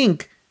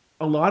think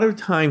a lot of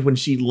times when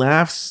she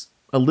laughs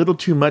a little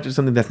too much at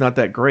something that's not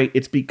that great,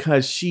 it's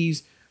because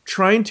she's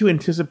trying to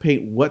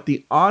anticipate what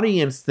the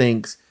audience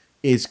thinks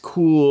is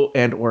cool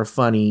and or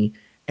funny,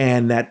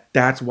 and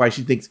that's why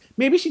she thinks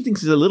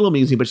it's a little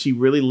amusing, but she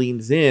really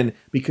leans in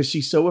because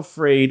she's so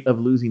afraid of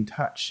losing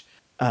touch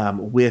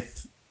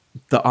with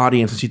the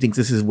audience, and she thinks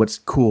this is what's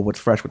cool, what's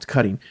fresh, what's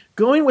cutting.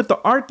 Going with the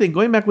art thing,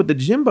 going back with the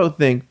Jimbo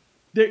thing,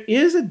 there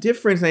is a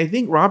difference, and I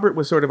think Robert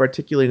was sort of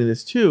articulating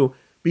this too,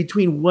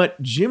 between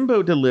what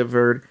Jimbo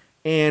delivered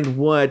and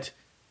what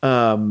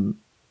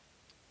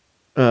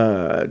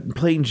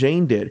Plain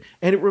Jane did.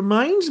 And it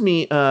reminds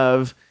me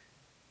of,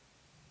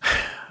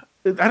 I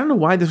don't know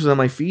why this was on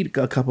my feed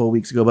a couple of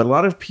weeks ago, but a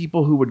lot of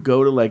people who would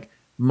go to like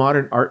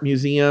modern art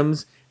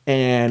museums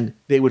and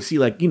they would see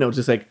like,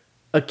 just like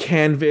a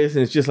canvas,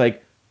 and it's just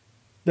like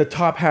the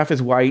top half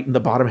is white and the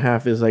bottom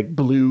half is like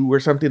blue or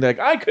something. They're like,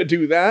 I could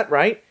do that,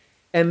 right?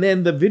 And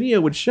then the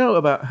video would show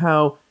about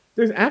how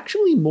there's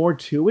actually more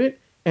to it,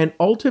 and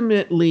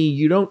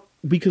ultimately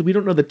because we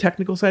don't know the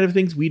technical side of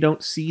things, we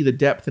don't see the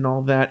depth and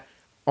all that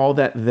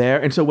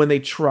there. And so when they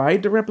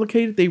tried to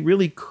replicate it, they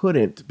really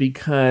couldn't,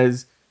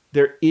 because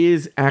there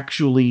is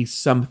actually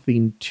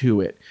something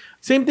to it.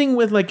 Same thing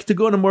with like, to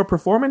go in a more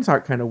performance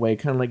art kind of way,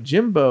 kind of like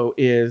Jimbo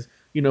is,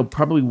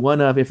 probably one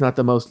of, if not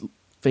the most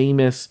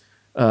famous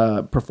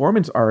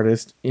performance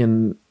artist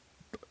in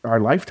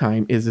our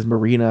lifetime is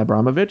Marina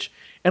Abramović.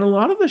 And a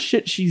lot of the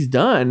shit she's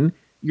done,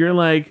 you're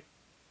like,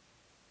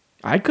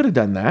 I could have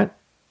done that.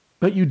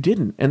 But you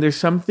didn't. And there's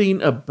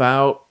something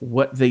about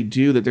what they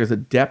do that there's a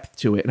depth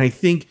to it. And I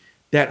think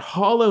that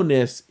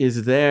hollowness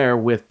is there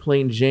with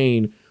Plain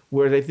Jane,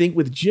 whereas I think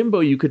with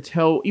Jimbo, you could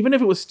tell, even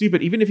if it was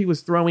stupid, even if he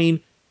was throwing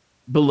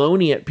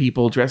baloney at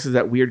people dressed as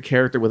that weird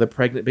character with a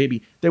pregnant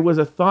baby, there was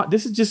a thought.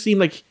 This just seemed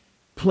like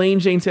Plain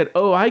Jane said,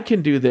 "Oh, I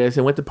can do this,"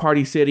 and went to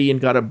Party City and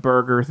got a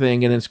burger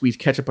thing and then squeezed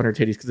ketchup on her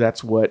titties because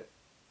that's what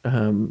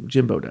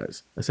Jimbo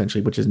does,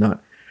 essentially, which is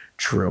not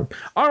true.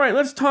 All right,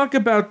 let's talk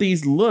about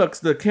these looks.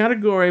 The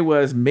category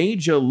was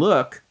Major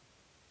Look.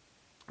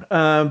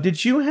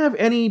 Did you have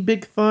any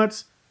big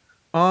thoughts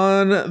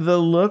on the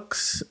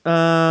looks?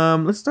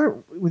 Let's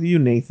start with you,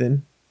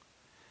 Nathan.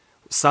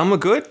 Some are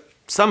good,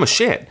 some are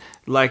shit.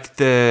 Like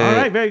the... All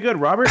right, very good,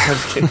 Robert.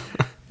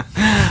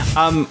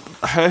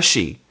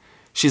 Hershey.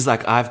 She's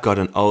like, I've got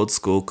an old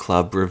school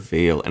club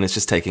reveal, and it's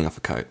just taking off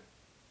a coat.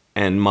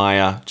 And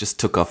Maya just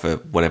took off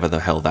whatever the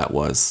hell that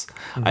was.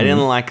 Mm-hmm. I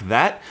didn't like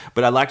that,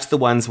 but I liked the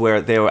ones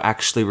where there were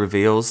actually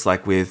reveals,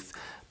 like with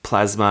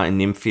Plasma and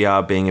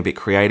Nymphia being a bit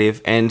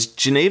creative. And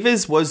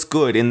Geneva's was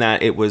good in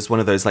that it was one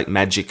of those like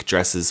magic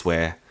dresses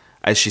where,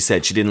 as she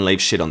said, she didn't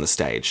leave shit on the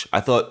stage. I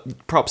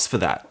thought props for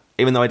that,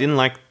 even though I didn't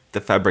like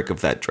the fabric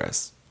of that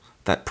dress.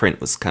 That print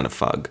was kind of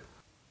fug.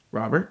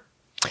 Robert?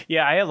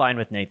 Yeah, I align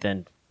with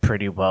Nathan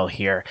pretty well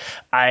here.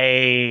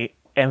 I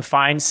am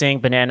fine seeing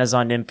bananas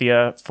on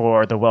Nymphia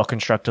for the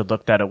well-constructed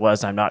look that it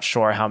was. I'm not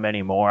sure how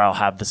many more I'll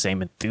have the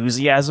same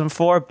enthusiasm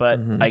for, but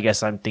I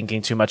guess I'm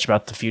thinking too much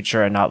about the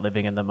future and not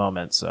living in the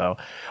moment, so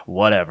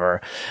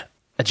whatever.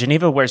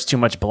 Geneva wears too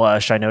much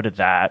blush. I noted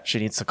that. She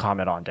needs to calm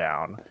it on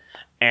down.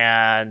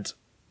 And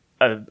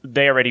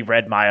they already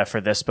read Maya for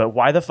this, but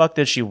why the fuck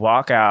did she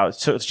walk out?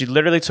 So she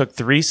literally took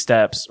 3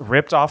 steps,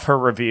 ripped off her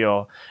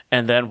reveal,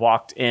 and then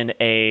walked in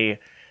a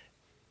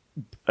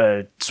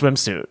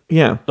swimsuit.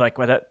 Yeah. Like,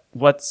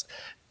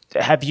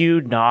 have you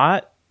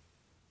not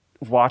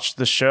watched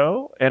the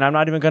show? And I'm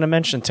not even going to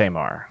mention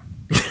Tamar.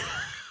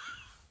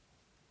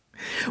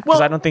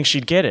 Because I don't think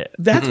she'd get it.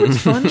 That's what's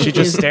funny. She'd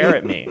just stare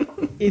at me.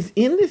 Is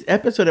in this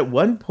episode at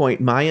one point,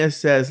 Maya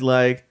says,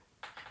 like,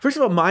 first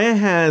of all, Maya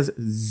has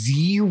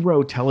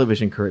 0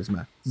 television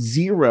charisma.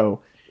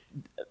 0.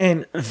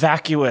 And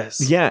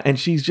vacuous. Yeah, and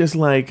she's just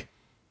like,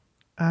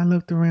 I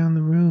looked around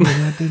the room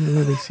and I didn't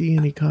really see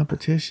any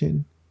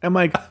competition. I'm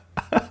like,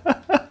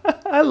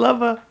 I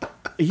love her.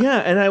 Yeah,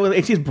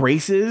 and she has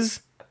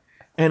braces,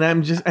 and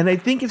I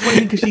think it's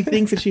funny because she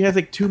thinks that she has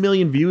like 2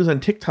 million views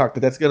on TikTok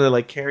that's gonna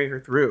like carry her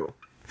through.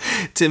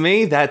 To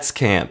me, that's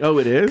camp. Oh,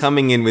 it is?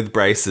 Coming in with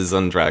braces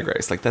on Drag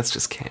Race, like that's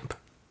just camp.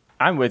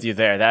 I'm with you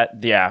there.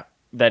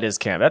 That is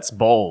camp. That's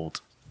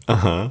bold.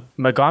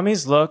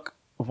 Megami's look.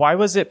 Why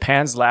was it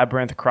Pan's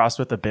Labyrinth crossed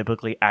with a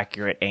biblically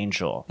accurate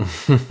angel?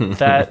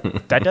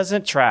 that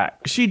doesn't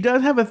track. She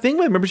does have a thing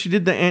with. Remember, she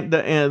did the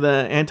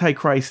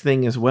Antichrist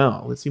thing as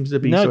well. It seems to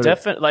be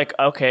definitely. Like,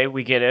 okay,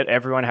 we get it.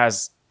 Everyone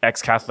has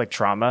ex-Catholic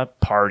trauma.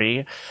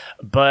 Party,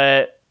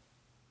 but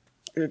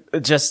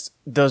just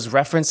those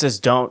references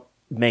don't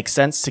make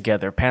sense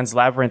together. Pan's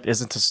Labyrinth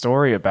isn't a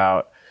story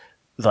about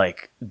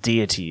like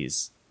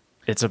deities.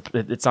 It's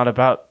not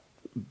about.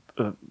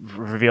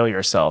 Reveal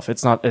yourself.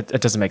 It's not.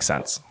 It doesn't make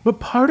sense. But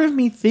part of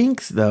me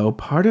thinks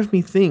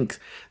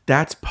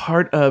that's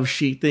part of.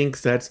 She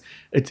thinks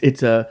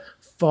it's a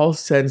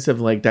false sense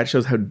of like that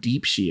shows how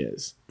deep she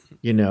is.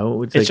 You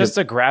know, it's like just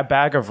a grab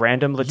bag of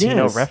random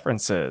Latino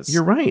references.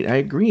 You're right. I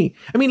agree.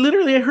 I mean,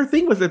 literally, her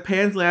thing was the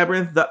Pan's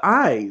Labyrinth, the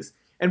eyes,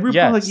 and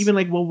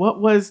RuPaul well, what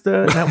was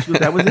that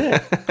was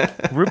it?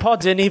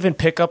 RuPaul didn't even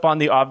pick up on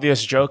the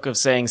obvious joke of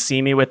saying,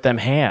 "See me with them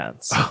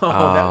hands."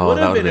 That would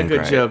have been a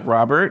good joke,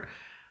 Robert.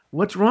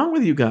 What's wrong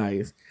with you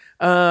guys?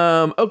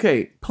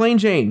 Okay, Plain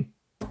Jane.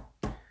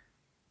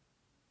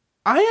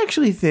 I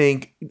actually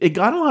think it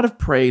got a lot of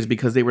praise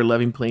because they were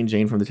loving Plain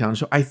Jane from the talent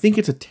show. I think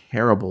it's a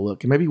terrible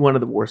look. It might be one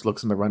of the worst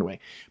looks on the runway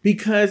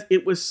because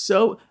it was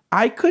so...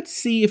 I could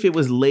see if it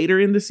was later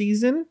in the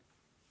season,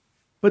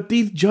 but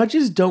these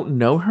judges don't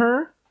know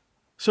her.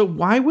 So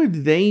why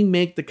would they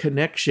make the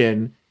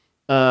connection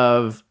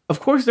of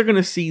course they're going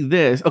to see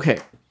this. Okay.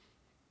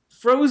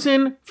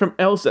 Frozen from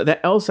Elsa.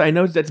 That Elsa, I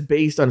know that's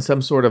based on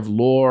some sort of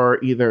lore,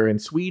 either in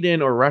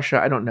Sweden or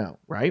Russia. I don't know,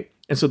 right?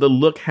 And so the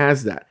look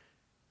has that.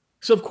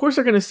 So of course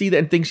they're going to see that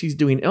and think she's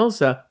doing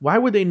Elsa. Why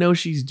would they know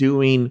she's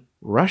doing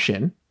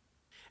Russian?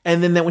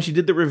 And then that when she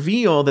did the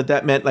reveal,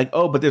 that meant like,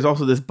 oh, but there's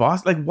also this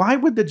boss. Like, why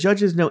would the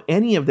judges know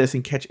any of this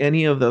and catch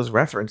any of those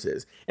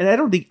references? And I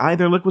don't think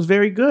either look was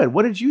very good.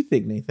 What did you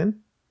think,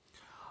 Nathan?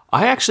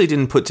 I actually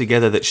didn't put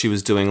together that she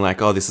was doing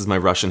like, oh, this is my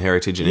Russian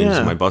heritage and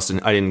into my Boston.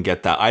 I didn't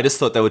get that. I just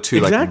thought they were two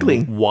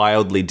like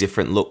wildly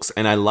different looks.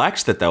 And I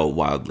liked that they were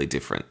wildly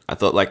different. I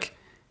thought like,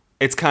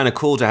 it's kind of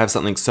cool to have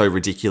something so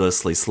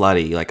ridiculously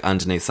slutty, like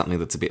underneath something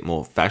that's a bit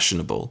more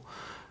fashionable.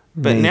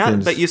 But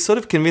but you sort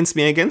of convinced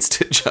me against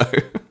it, Joe.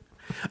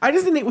 I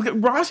just think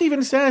Ross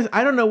even says,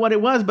 I don't know what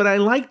it was, but I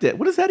liked it.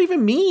 What does that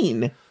even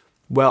mean?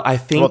 Well, I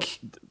think,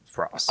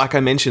 Ross, like I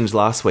mentioned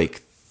last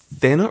week,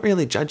 they're not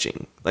really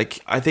judging. Like,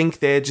 I think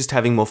they're just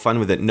having more fun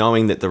with it,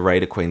 knowing that the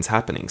Raider Queen's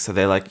happening. So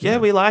they're like, yeah,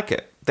 we like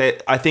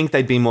it. I think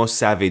they'd be more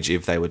savage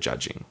if they were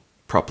judging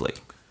properly.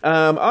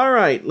 All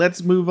right,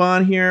 let's move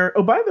on here.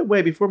 Oh, by the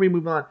way, before we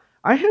move on,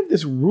 I have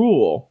this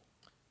rule.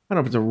 I don't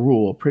know if it's a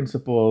rule,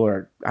 principle,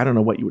 or I don't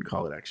know what you would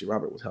call it, actually.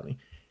 Robert will tell me.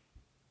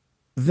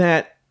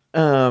 That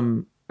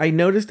I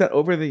noticed that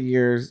over the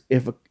years,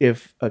 if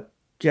a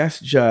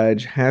guest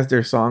judge has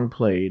their song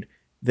played,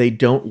 they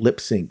don't lip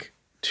sync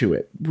to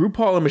it.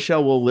 RuPaul and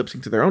Michelle will lip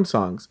sync to their own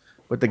songs,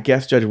 but the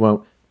guest judge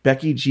won't.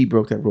 Becky G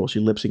broke that rule. She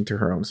lip synced to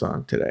her own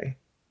song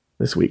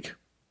this week.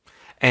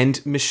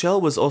 And Michelle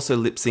was also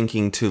lip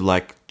syncing to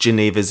like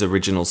Geneva's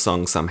original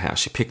song somehow.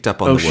 She picked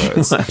up on the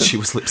words. She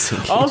was lip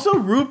syncing.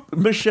 Also,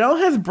 Michelle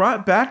has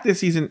brought back this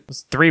season. It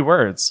was 3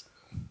 words.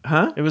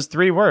 Huh? It was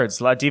 3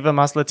 words. La Diva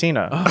Mas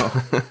Latina.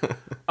 Oh.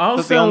 Also,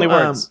 those the only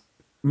words.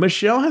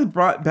 Michelle has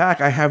brought back,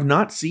 I have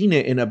not seen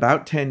it in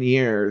about 10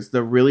 years,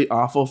 the really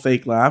awful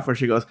fake laugh where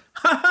she goes,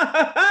 ha ha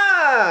ha ha!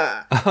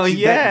 Oh,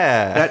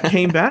 yeah. That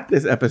came back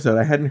this episode.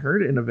 I hadn't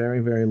heard it in a very,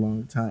 very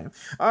long time.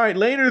 All right,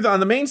 later on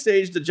the main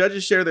stage, the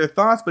judges share their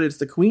thoughts, but it's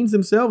the queens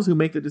themselves who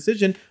make the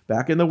decision.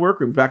 Back in the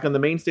workroom, back on the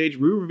main stage,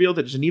 Rue revealed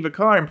that Geneva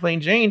Carr and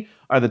Plain Jane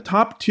are the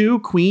top 2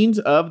 queens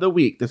of the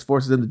week. This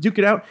forces them to duke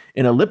it out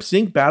in a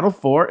lip-sync battle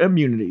for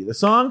immunity. The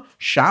song,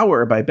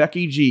 Shower by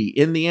Becky G.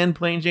 In the end,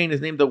 Plain Jane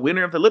is named the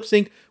winner of the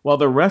lip-sync, while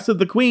the rest of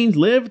the queens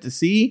live to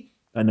see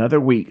another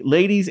week.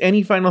 Ladies,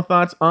 any final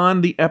thoughts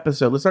on the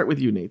episode? Let's start with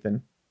you,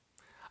 Nathan.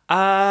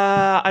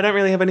 I don't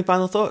really have any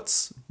final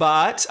thoughts,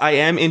 but I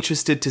am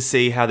interested to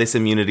see how this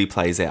immunity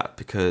plays out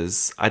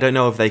because I don't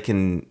know if they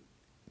can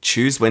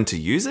choose when to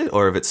use it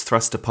or if it's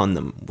thrust upon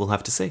them. We'll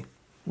have to see.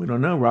 We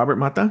don't know. Robert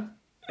Mata?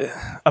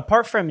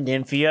 Apart from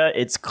Nymphia,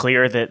 it's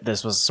clear that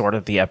this was sort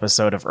of the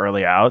episode of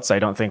early outs. I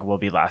don't think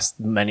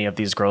many of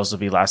these girls will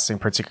be lasting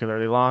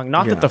particularly long.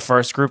 Not that the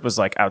first group was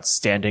like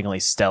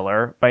outstandingly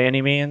stellar by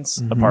any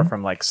means, apart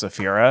from like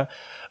Saphira,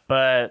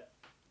 but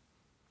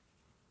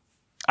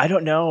I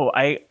don't know.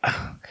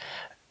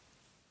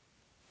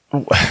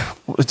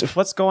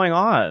 What's going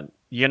on?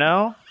 You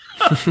know?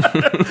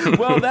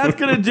 Well, that's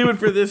going to do it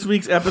for this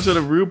week's episode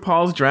of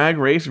RuPaul's Drag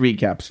Race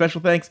Recap. Special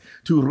thanks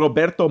to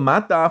Roberto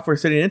Mata for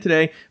sitting in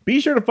today.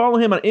 Be sure to follow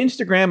him on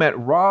Instagram at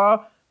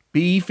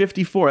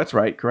RawB54. That's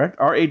right, correct?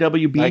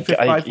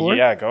 RAWB54.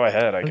 Yeah, go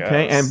ahead, I guess.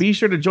 Okay, and be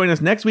sure to join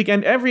us next week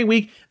and every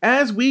week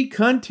as we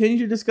continue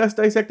to discuss,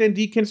 dissect, and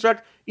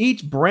deconstruct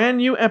each brand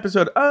new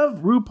episode of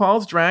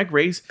RuPaul's Drag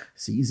Race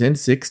Season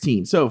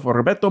 16. So for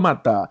Roberto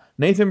Mata,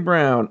 Nathan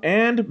Brown,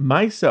 and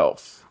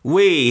myself,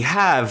 we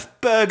have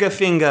Burger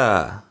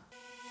Finger.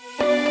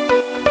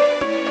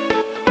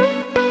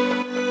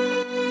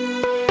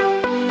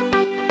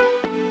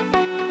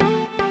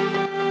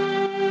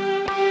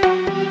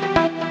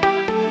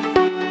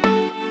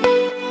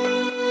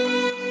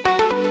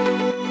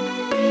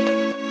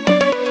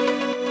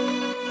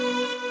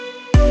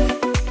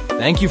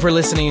 Thank you for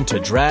listening to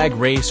Drag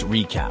Race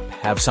Recap.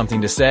 Have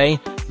something to say?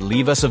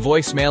 Leave us a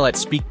voicemail at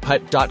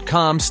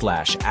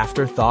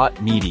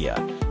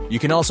speakpipe.com/afterthoughtmedia. You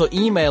can also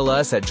email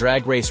us at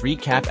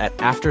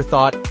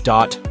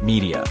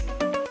dragracerecap@afterthought.media.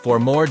 For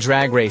more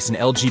Drag Race and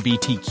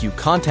LGBTQ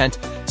content,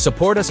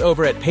 support us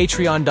over at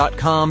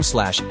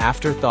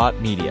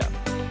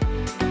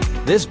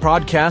patreon.com/afterthoughtmedia. This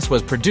podcast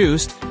was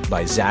produced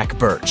by Zach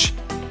Birch.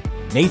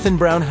 Nathan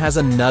Brown has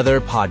another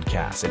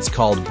podcast. It's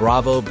called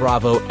Bravo,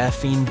 Bravo,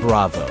 Effing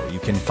Bravo. You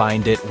can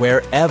find it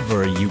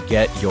wherever you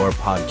get your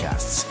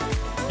podcasts.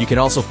 You can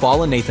also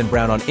follow Nathan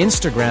Brown on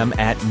Instagram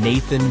at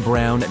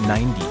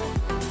NathanBrown90.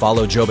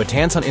 Follow Joe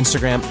Batance on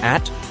Instagram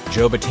at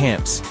Joe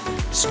Batance.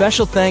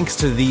 Special thanks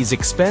to these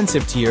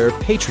expensive tier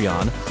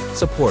Patreon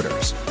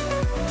supporters.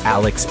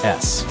 Alex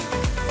S.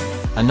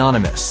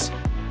 Anonymous.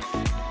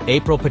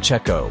 April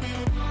Pacheco.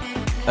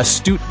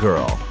 Astute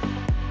Girl.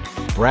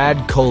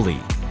 Brad Coley.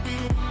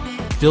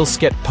 Phil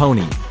Skett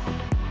Pony,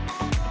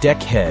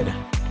 Deckhead,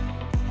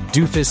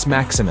 Doofus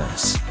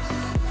Maximus,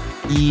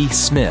 E.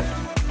 Smith,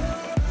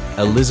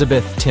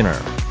 Elizabeth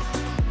Tinner,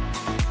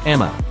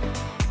 Emma,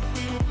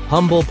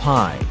 Humble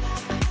Pie,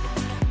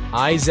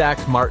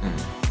 Isaac Martin,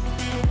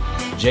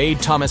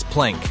 Jade Thomas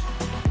Plank,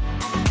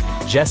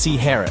 Jesse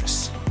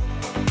Harris,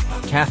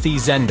 Kathy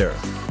Zender,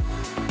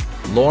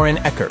 Lauren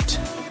Eckert,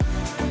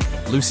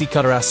 Lucy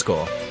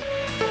Carrasco,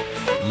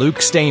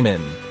 Luke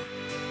Stamen,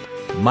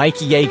 Mike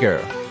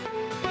Yeager,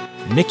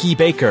 Nikki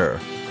Baker,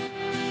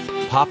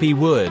 Poppy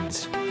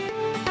Woods,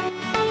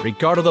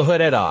 Ricardo the Hood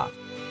Edoff,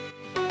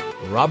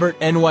 Robert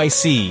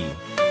NYC,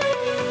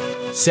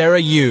 Sarah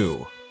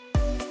Yu,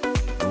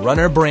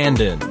 Runner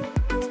Brandon,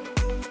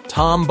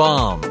 Tom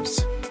Bombs,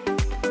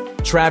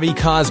 Travi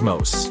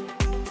Cosmos,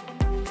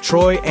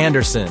 Troy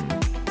Anderson,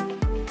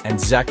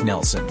 and Zach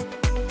Nelson.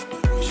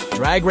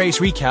 Drag Race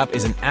Recap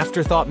is an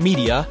Afterthought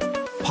Media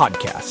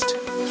podcast.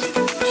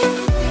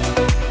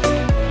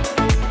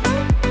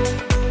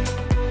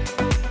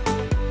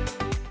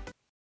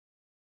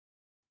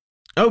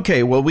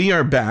 Okay, well, we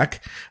are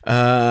back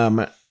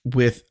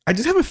with... I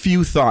just have a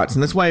few thoughts,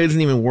 and that's why it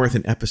isn't even worth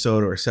an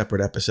episode or a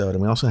separate episode.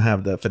 And we also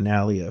have the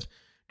finale of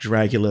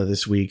Dragula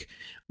this week.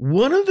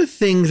 One of the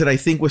things that I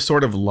think was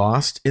sort of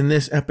lost in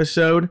this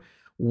episode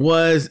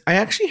was I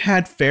actually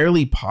had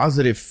fairly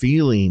positive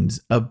feelings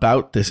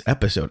about this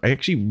episode. I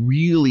actually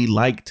really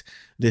liked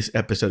this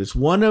episode. It's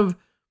one of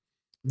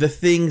the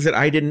things that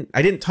I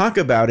didn't talk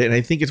about it, and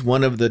I think it's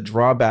one of the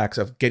drawbacks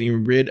of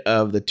getting rid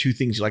of the two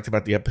things you liked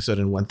about the episode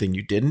and one thing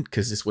you didn't,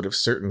 because this would have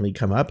certainly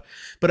come up.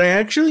 But I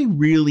actually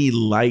really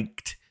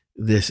liked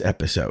this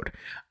episode.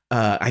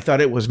 I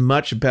thought it was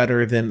much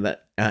better than the,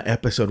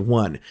 episode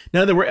 1.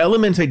 Now, there were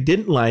elements I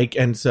didn't like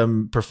and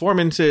some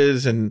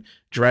performances and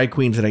drag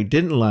queens that I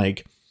didn't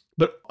like,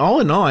 but all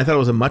in all, I thought it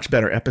was a much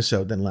better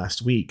episode than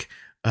last week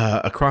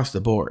across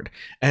the board.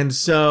 And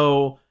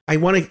so I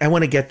want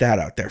to get that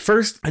out there.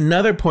 First,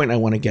 another point I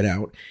want to get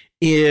out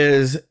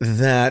is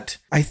that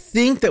I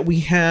think that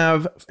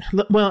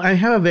I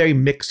have a very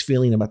mixed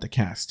feeling about the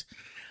cast.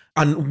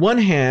 On one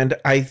hand,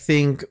 I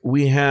think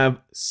we have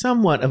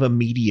somewhat of a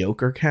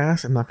mediocre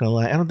cast. I'm not going to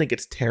lie. I don't think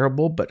it's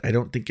terrible, but I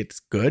don't think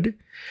it's good.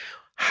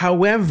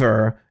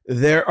 However,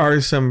 there are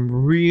some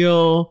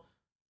real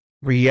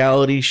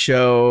reality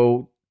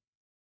show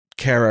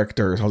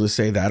characters. I'll just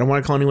say that. I don't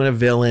want to call anyone a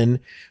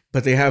villain,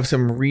 but they have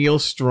some real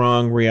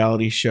strong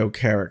reality show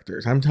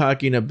characters. I'm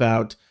talking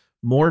about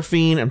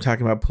Morphine. I'm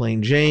talking about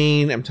Plain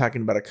Jane. I'm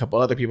talking about a couple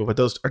other people, but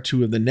those are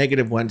two of the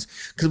negative ones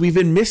because we've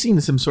been missing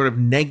some sort of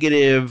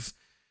negative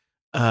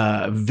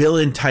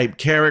villain type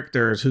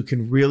characters who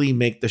can really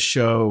make the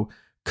show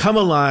come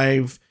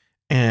alive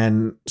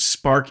and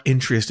spark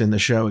interest in the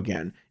show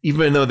again,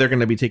 even though they're going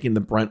to be taking the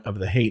brunt of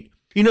the hate.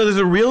 You know, there's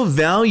a real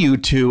value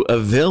to a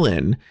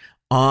villain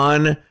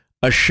on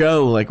a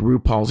show like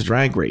RuPaul's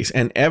Drag Race.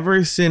 And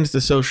ever since the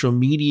social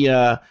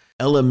media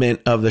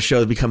element of the show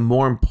has become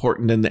more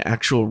important than the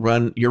actual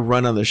your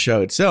run on the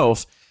show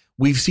itself,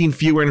 we've seen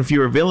fewer and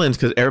fewer villains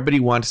because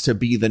everybody wants to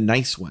be the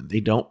nice one. They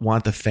don't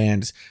want the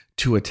fans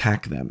to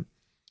attack them.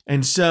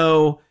 And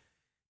so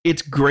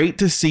it's great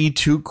to see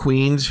two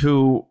queens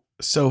who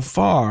so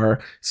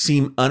far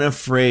seem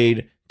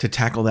unafraid to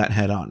tackle that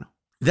head on.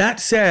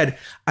 That said,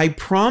 I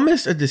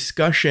promised a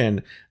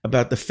discussion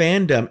about the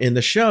fandom in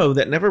the show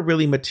that never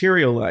really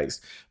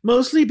materialized,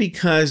 mostly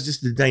because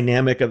just the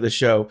dynamic of the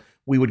show,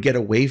 we would get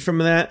away from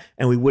that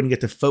and we wouldn't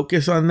get to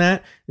focus on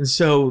that. And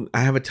so I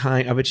have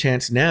a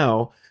chance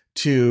now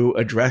to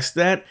address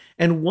that.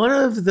 And one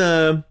of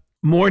the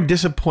more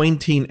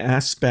disappointing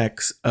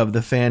aspects of the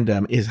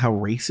fandom is how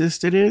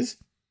racist it is.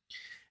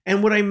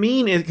 And what I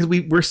mean is, because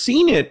we're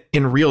seeing it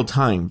in real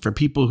time for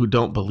people who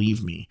don't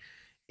believe me,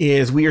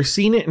 is we are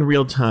seeing it in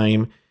real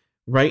time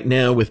right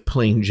now with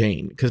Plain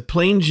Jane. Because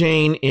Plain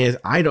Jane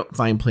I don't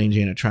find Plain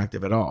Jane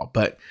attractive at all,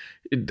 but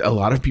a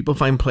lot of people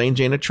find Plain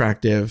Jane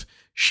attractive.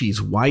 She's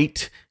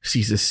white,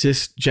 she's a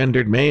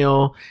cisgendered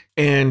male,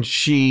 and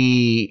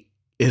she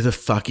is a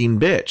fucking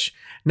bitch.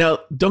 Now,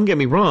 don't get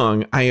me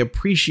wrong, I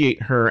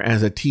appreciate her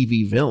as a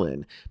TV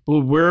villain,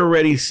 but we're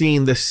already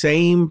seeing the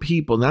same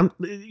people. Now,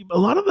 a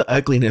lot of the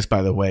ugliness,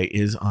 by the way,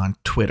 is on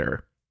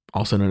Twitter,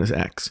 also known as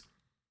X.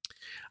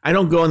 I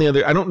don't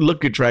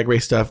look at Drag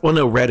Race stuff. Well,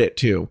 no, Reddit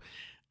too.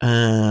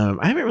 I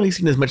haven't really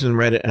seen as much on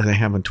Reddit as I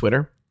have on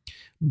Twitter,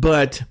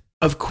 but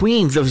of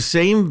queens,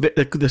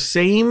 the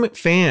same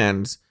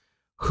fans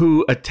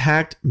who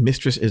attacked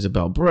Mistress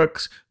Isabel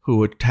Brooks,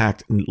 who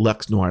attacked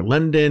Lux Noir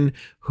London,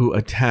 who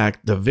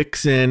attacked the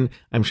Vixen.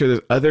 I'm sure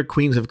there's other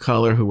queens of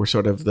color who were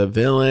sort of the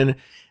villain,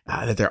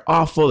 that they're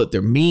awful, that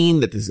they're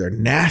mean, that they're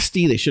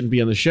nasty, they shouldn't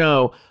be on the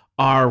show,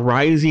 are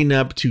rising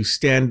up to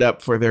stand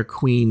up for their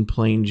queen,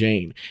 Plain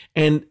Jane.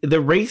 And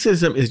the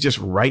racism is just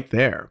right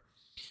there.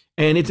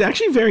 And it's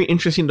actually very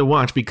interesting to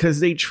watch because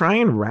they try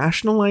and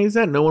rationalize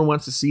that. No one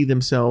wants to see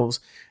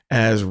themselves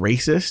as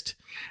racist.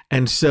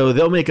 And so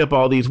they'll make up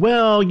all these,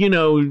 well, you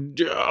know,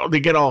 they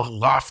get all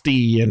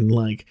lofty and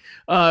like,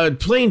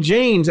 Plain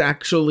Jane's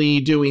actually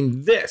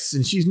doing this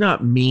and she's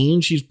not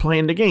mean. She's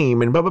playing the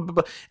game and blah, blah, blah,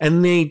 blah.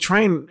 And they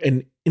try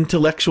and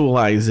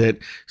intellectualize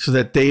it so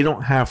that they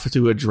don't have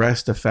to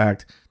address the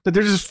fact that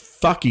they're just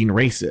fucking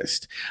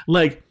racist.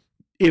 Like,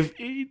 if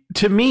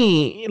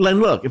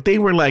they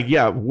were like,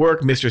 yeah,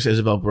 work Mistress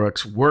Isabel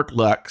Brooks, work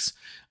Lux,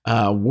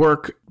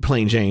 work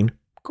Plain Jane,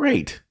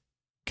 great.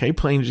 Okay,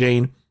 Plain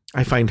Jane,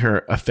 I find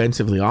her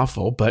offensively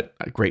awful, but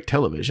great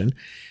television.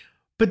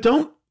 But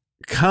don't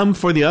come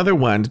for the other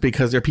ones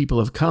because they're people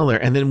of color.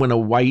 And then when a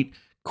white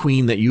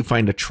queen that you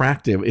find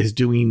attractive is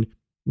doing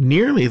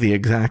nearly the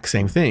exact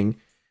same thing,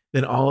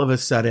 then all of a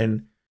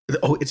sudden,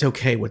 oh, it's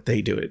okay what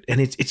they do it. And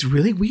it's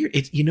really weird.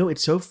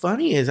 It's so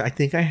funny is I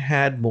think I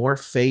had more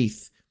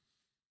faith,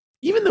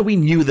 even though we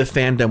knew the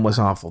fandom was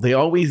awful. They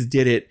always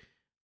did it,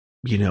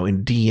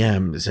 in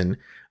DMs and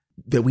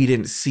that we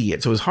didn't see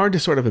it. So it was hard to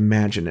sort of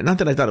imagine it. Not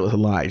that I thought it was a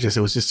lie, it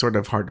was just sort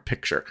of hard to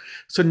picture.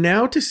 So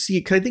now to see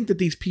it, because I think that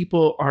these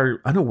people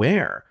are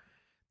unaware.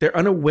 They're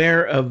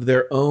unaware of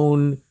their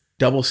own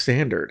double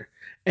standard.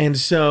 And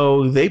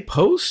so they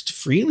post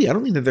freely. I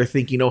don't think that they're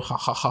thinking, oh, ha,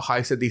 ha, ha, ha,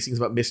 I said these things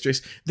about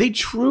Mistress. They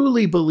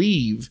truly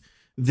believe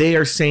they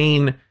are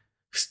saying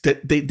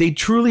that they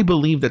truly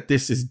believe that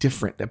this is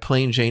different, that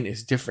Plain Jane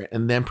is different,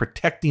 and then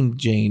protecting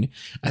Jane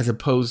as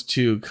opposed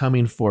to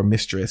coming for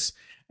Mistress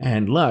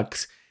and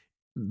Lux,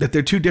 that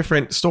they're two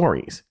different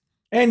stories.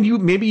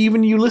 And maybe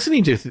even you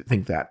listening to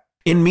think that.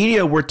 In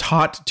media, we're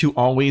taught to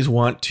always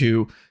want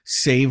to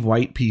save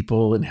white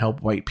people and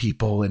help white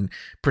people and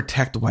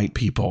protect white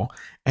people.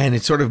 And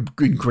it's sort of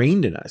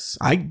ingrained in us.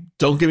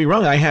 Don't get me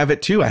wrong, I have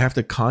it too. I have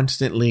to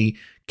constantly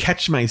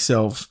catch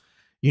myself,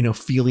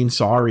 feeling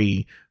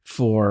sorry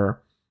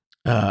for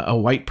a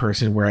white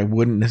person where I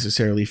wouldn't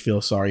necessarily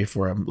feel sorry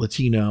for a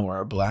Latino or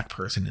a black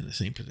person in the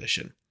same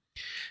position.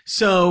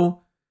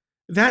 So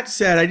that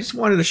said, I just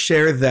wanted to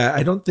share that.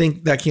 I don't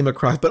think that came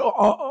across, but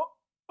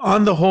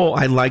on the whole,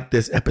 I like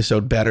this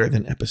episode better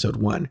than episode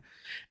 1.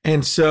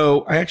 And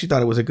so I actually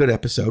thought it was a good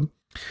episode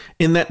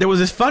in that there was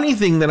this funny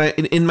thing that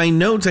in my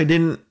notes, I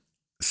didn't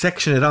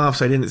section it off,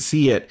 so I didn't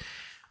see it.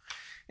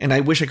 And I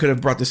wish I could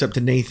have brought this up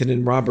to Nathan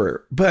and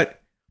Robert, but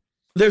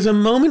there's a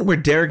moment where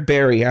Derek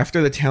Barry,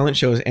 after the talent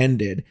show has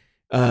ended,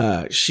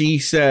 she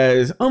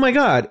says, oh my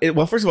God.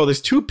 Well, first of all,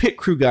 there's 2 pit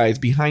crew guys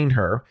behind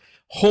her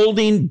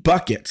holding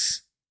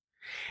buckets.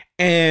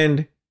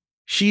 And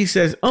she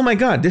says, oh my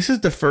God, this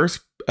is the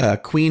first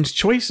Queen's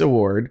Choice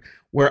Award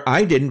where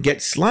I didn't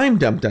get slime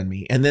dumped on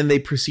me. And then they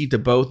proceed to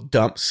both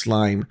dump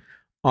slime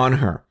on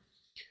her.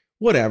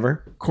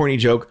 Whatever. Corny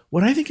joke.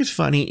 What I think is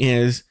funny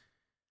is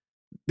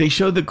they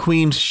showed the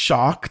Queen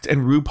shocked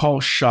and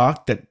RuPaul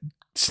shocked that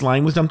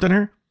slime was dumped on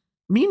her.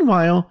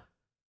 Meanwhile,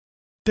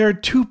 there are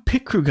 2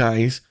 pit crew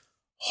guys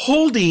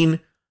holding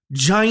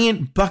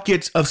giant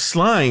buckets of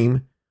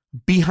slime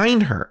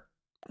behind her.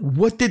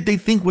 What did they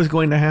think was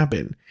going to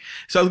happen?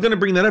 So I was going to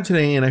bring that up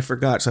today and I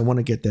forgot. So I want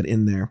to get that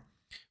in there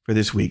for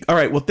this week. All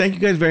right. Well, thank you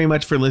guys very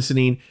much for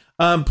listening.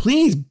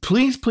 Please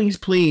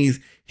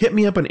hit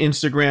me up on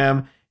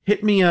Instagram.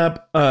 Hit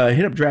up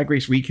Drag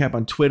Race Recap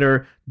on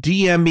Twitter.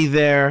 DM me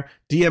there.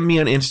 DM me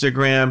on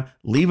Instagram.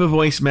 Leave a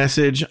voice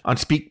message on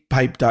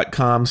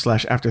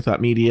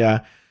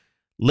speakpipe.com/afterthoughtmedia.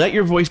 Let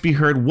your voice be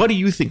heard. What do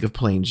you think of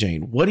Plain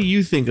Jane? What do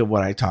you think of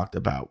what I talked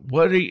about?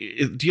 Do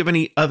you have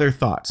any other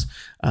thoughts?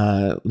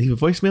 Leave a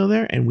voicemail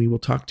there and we will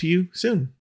talk to you soon.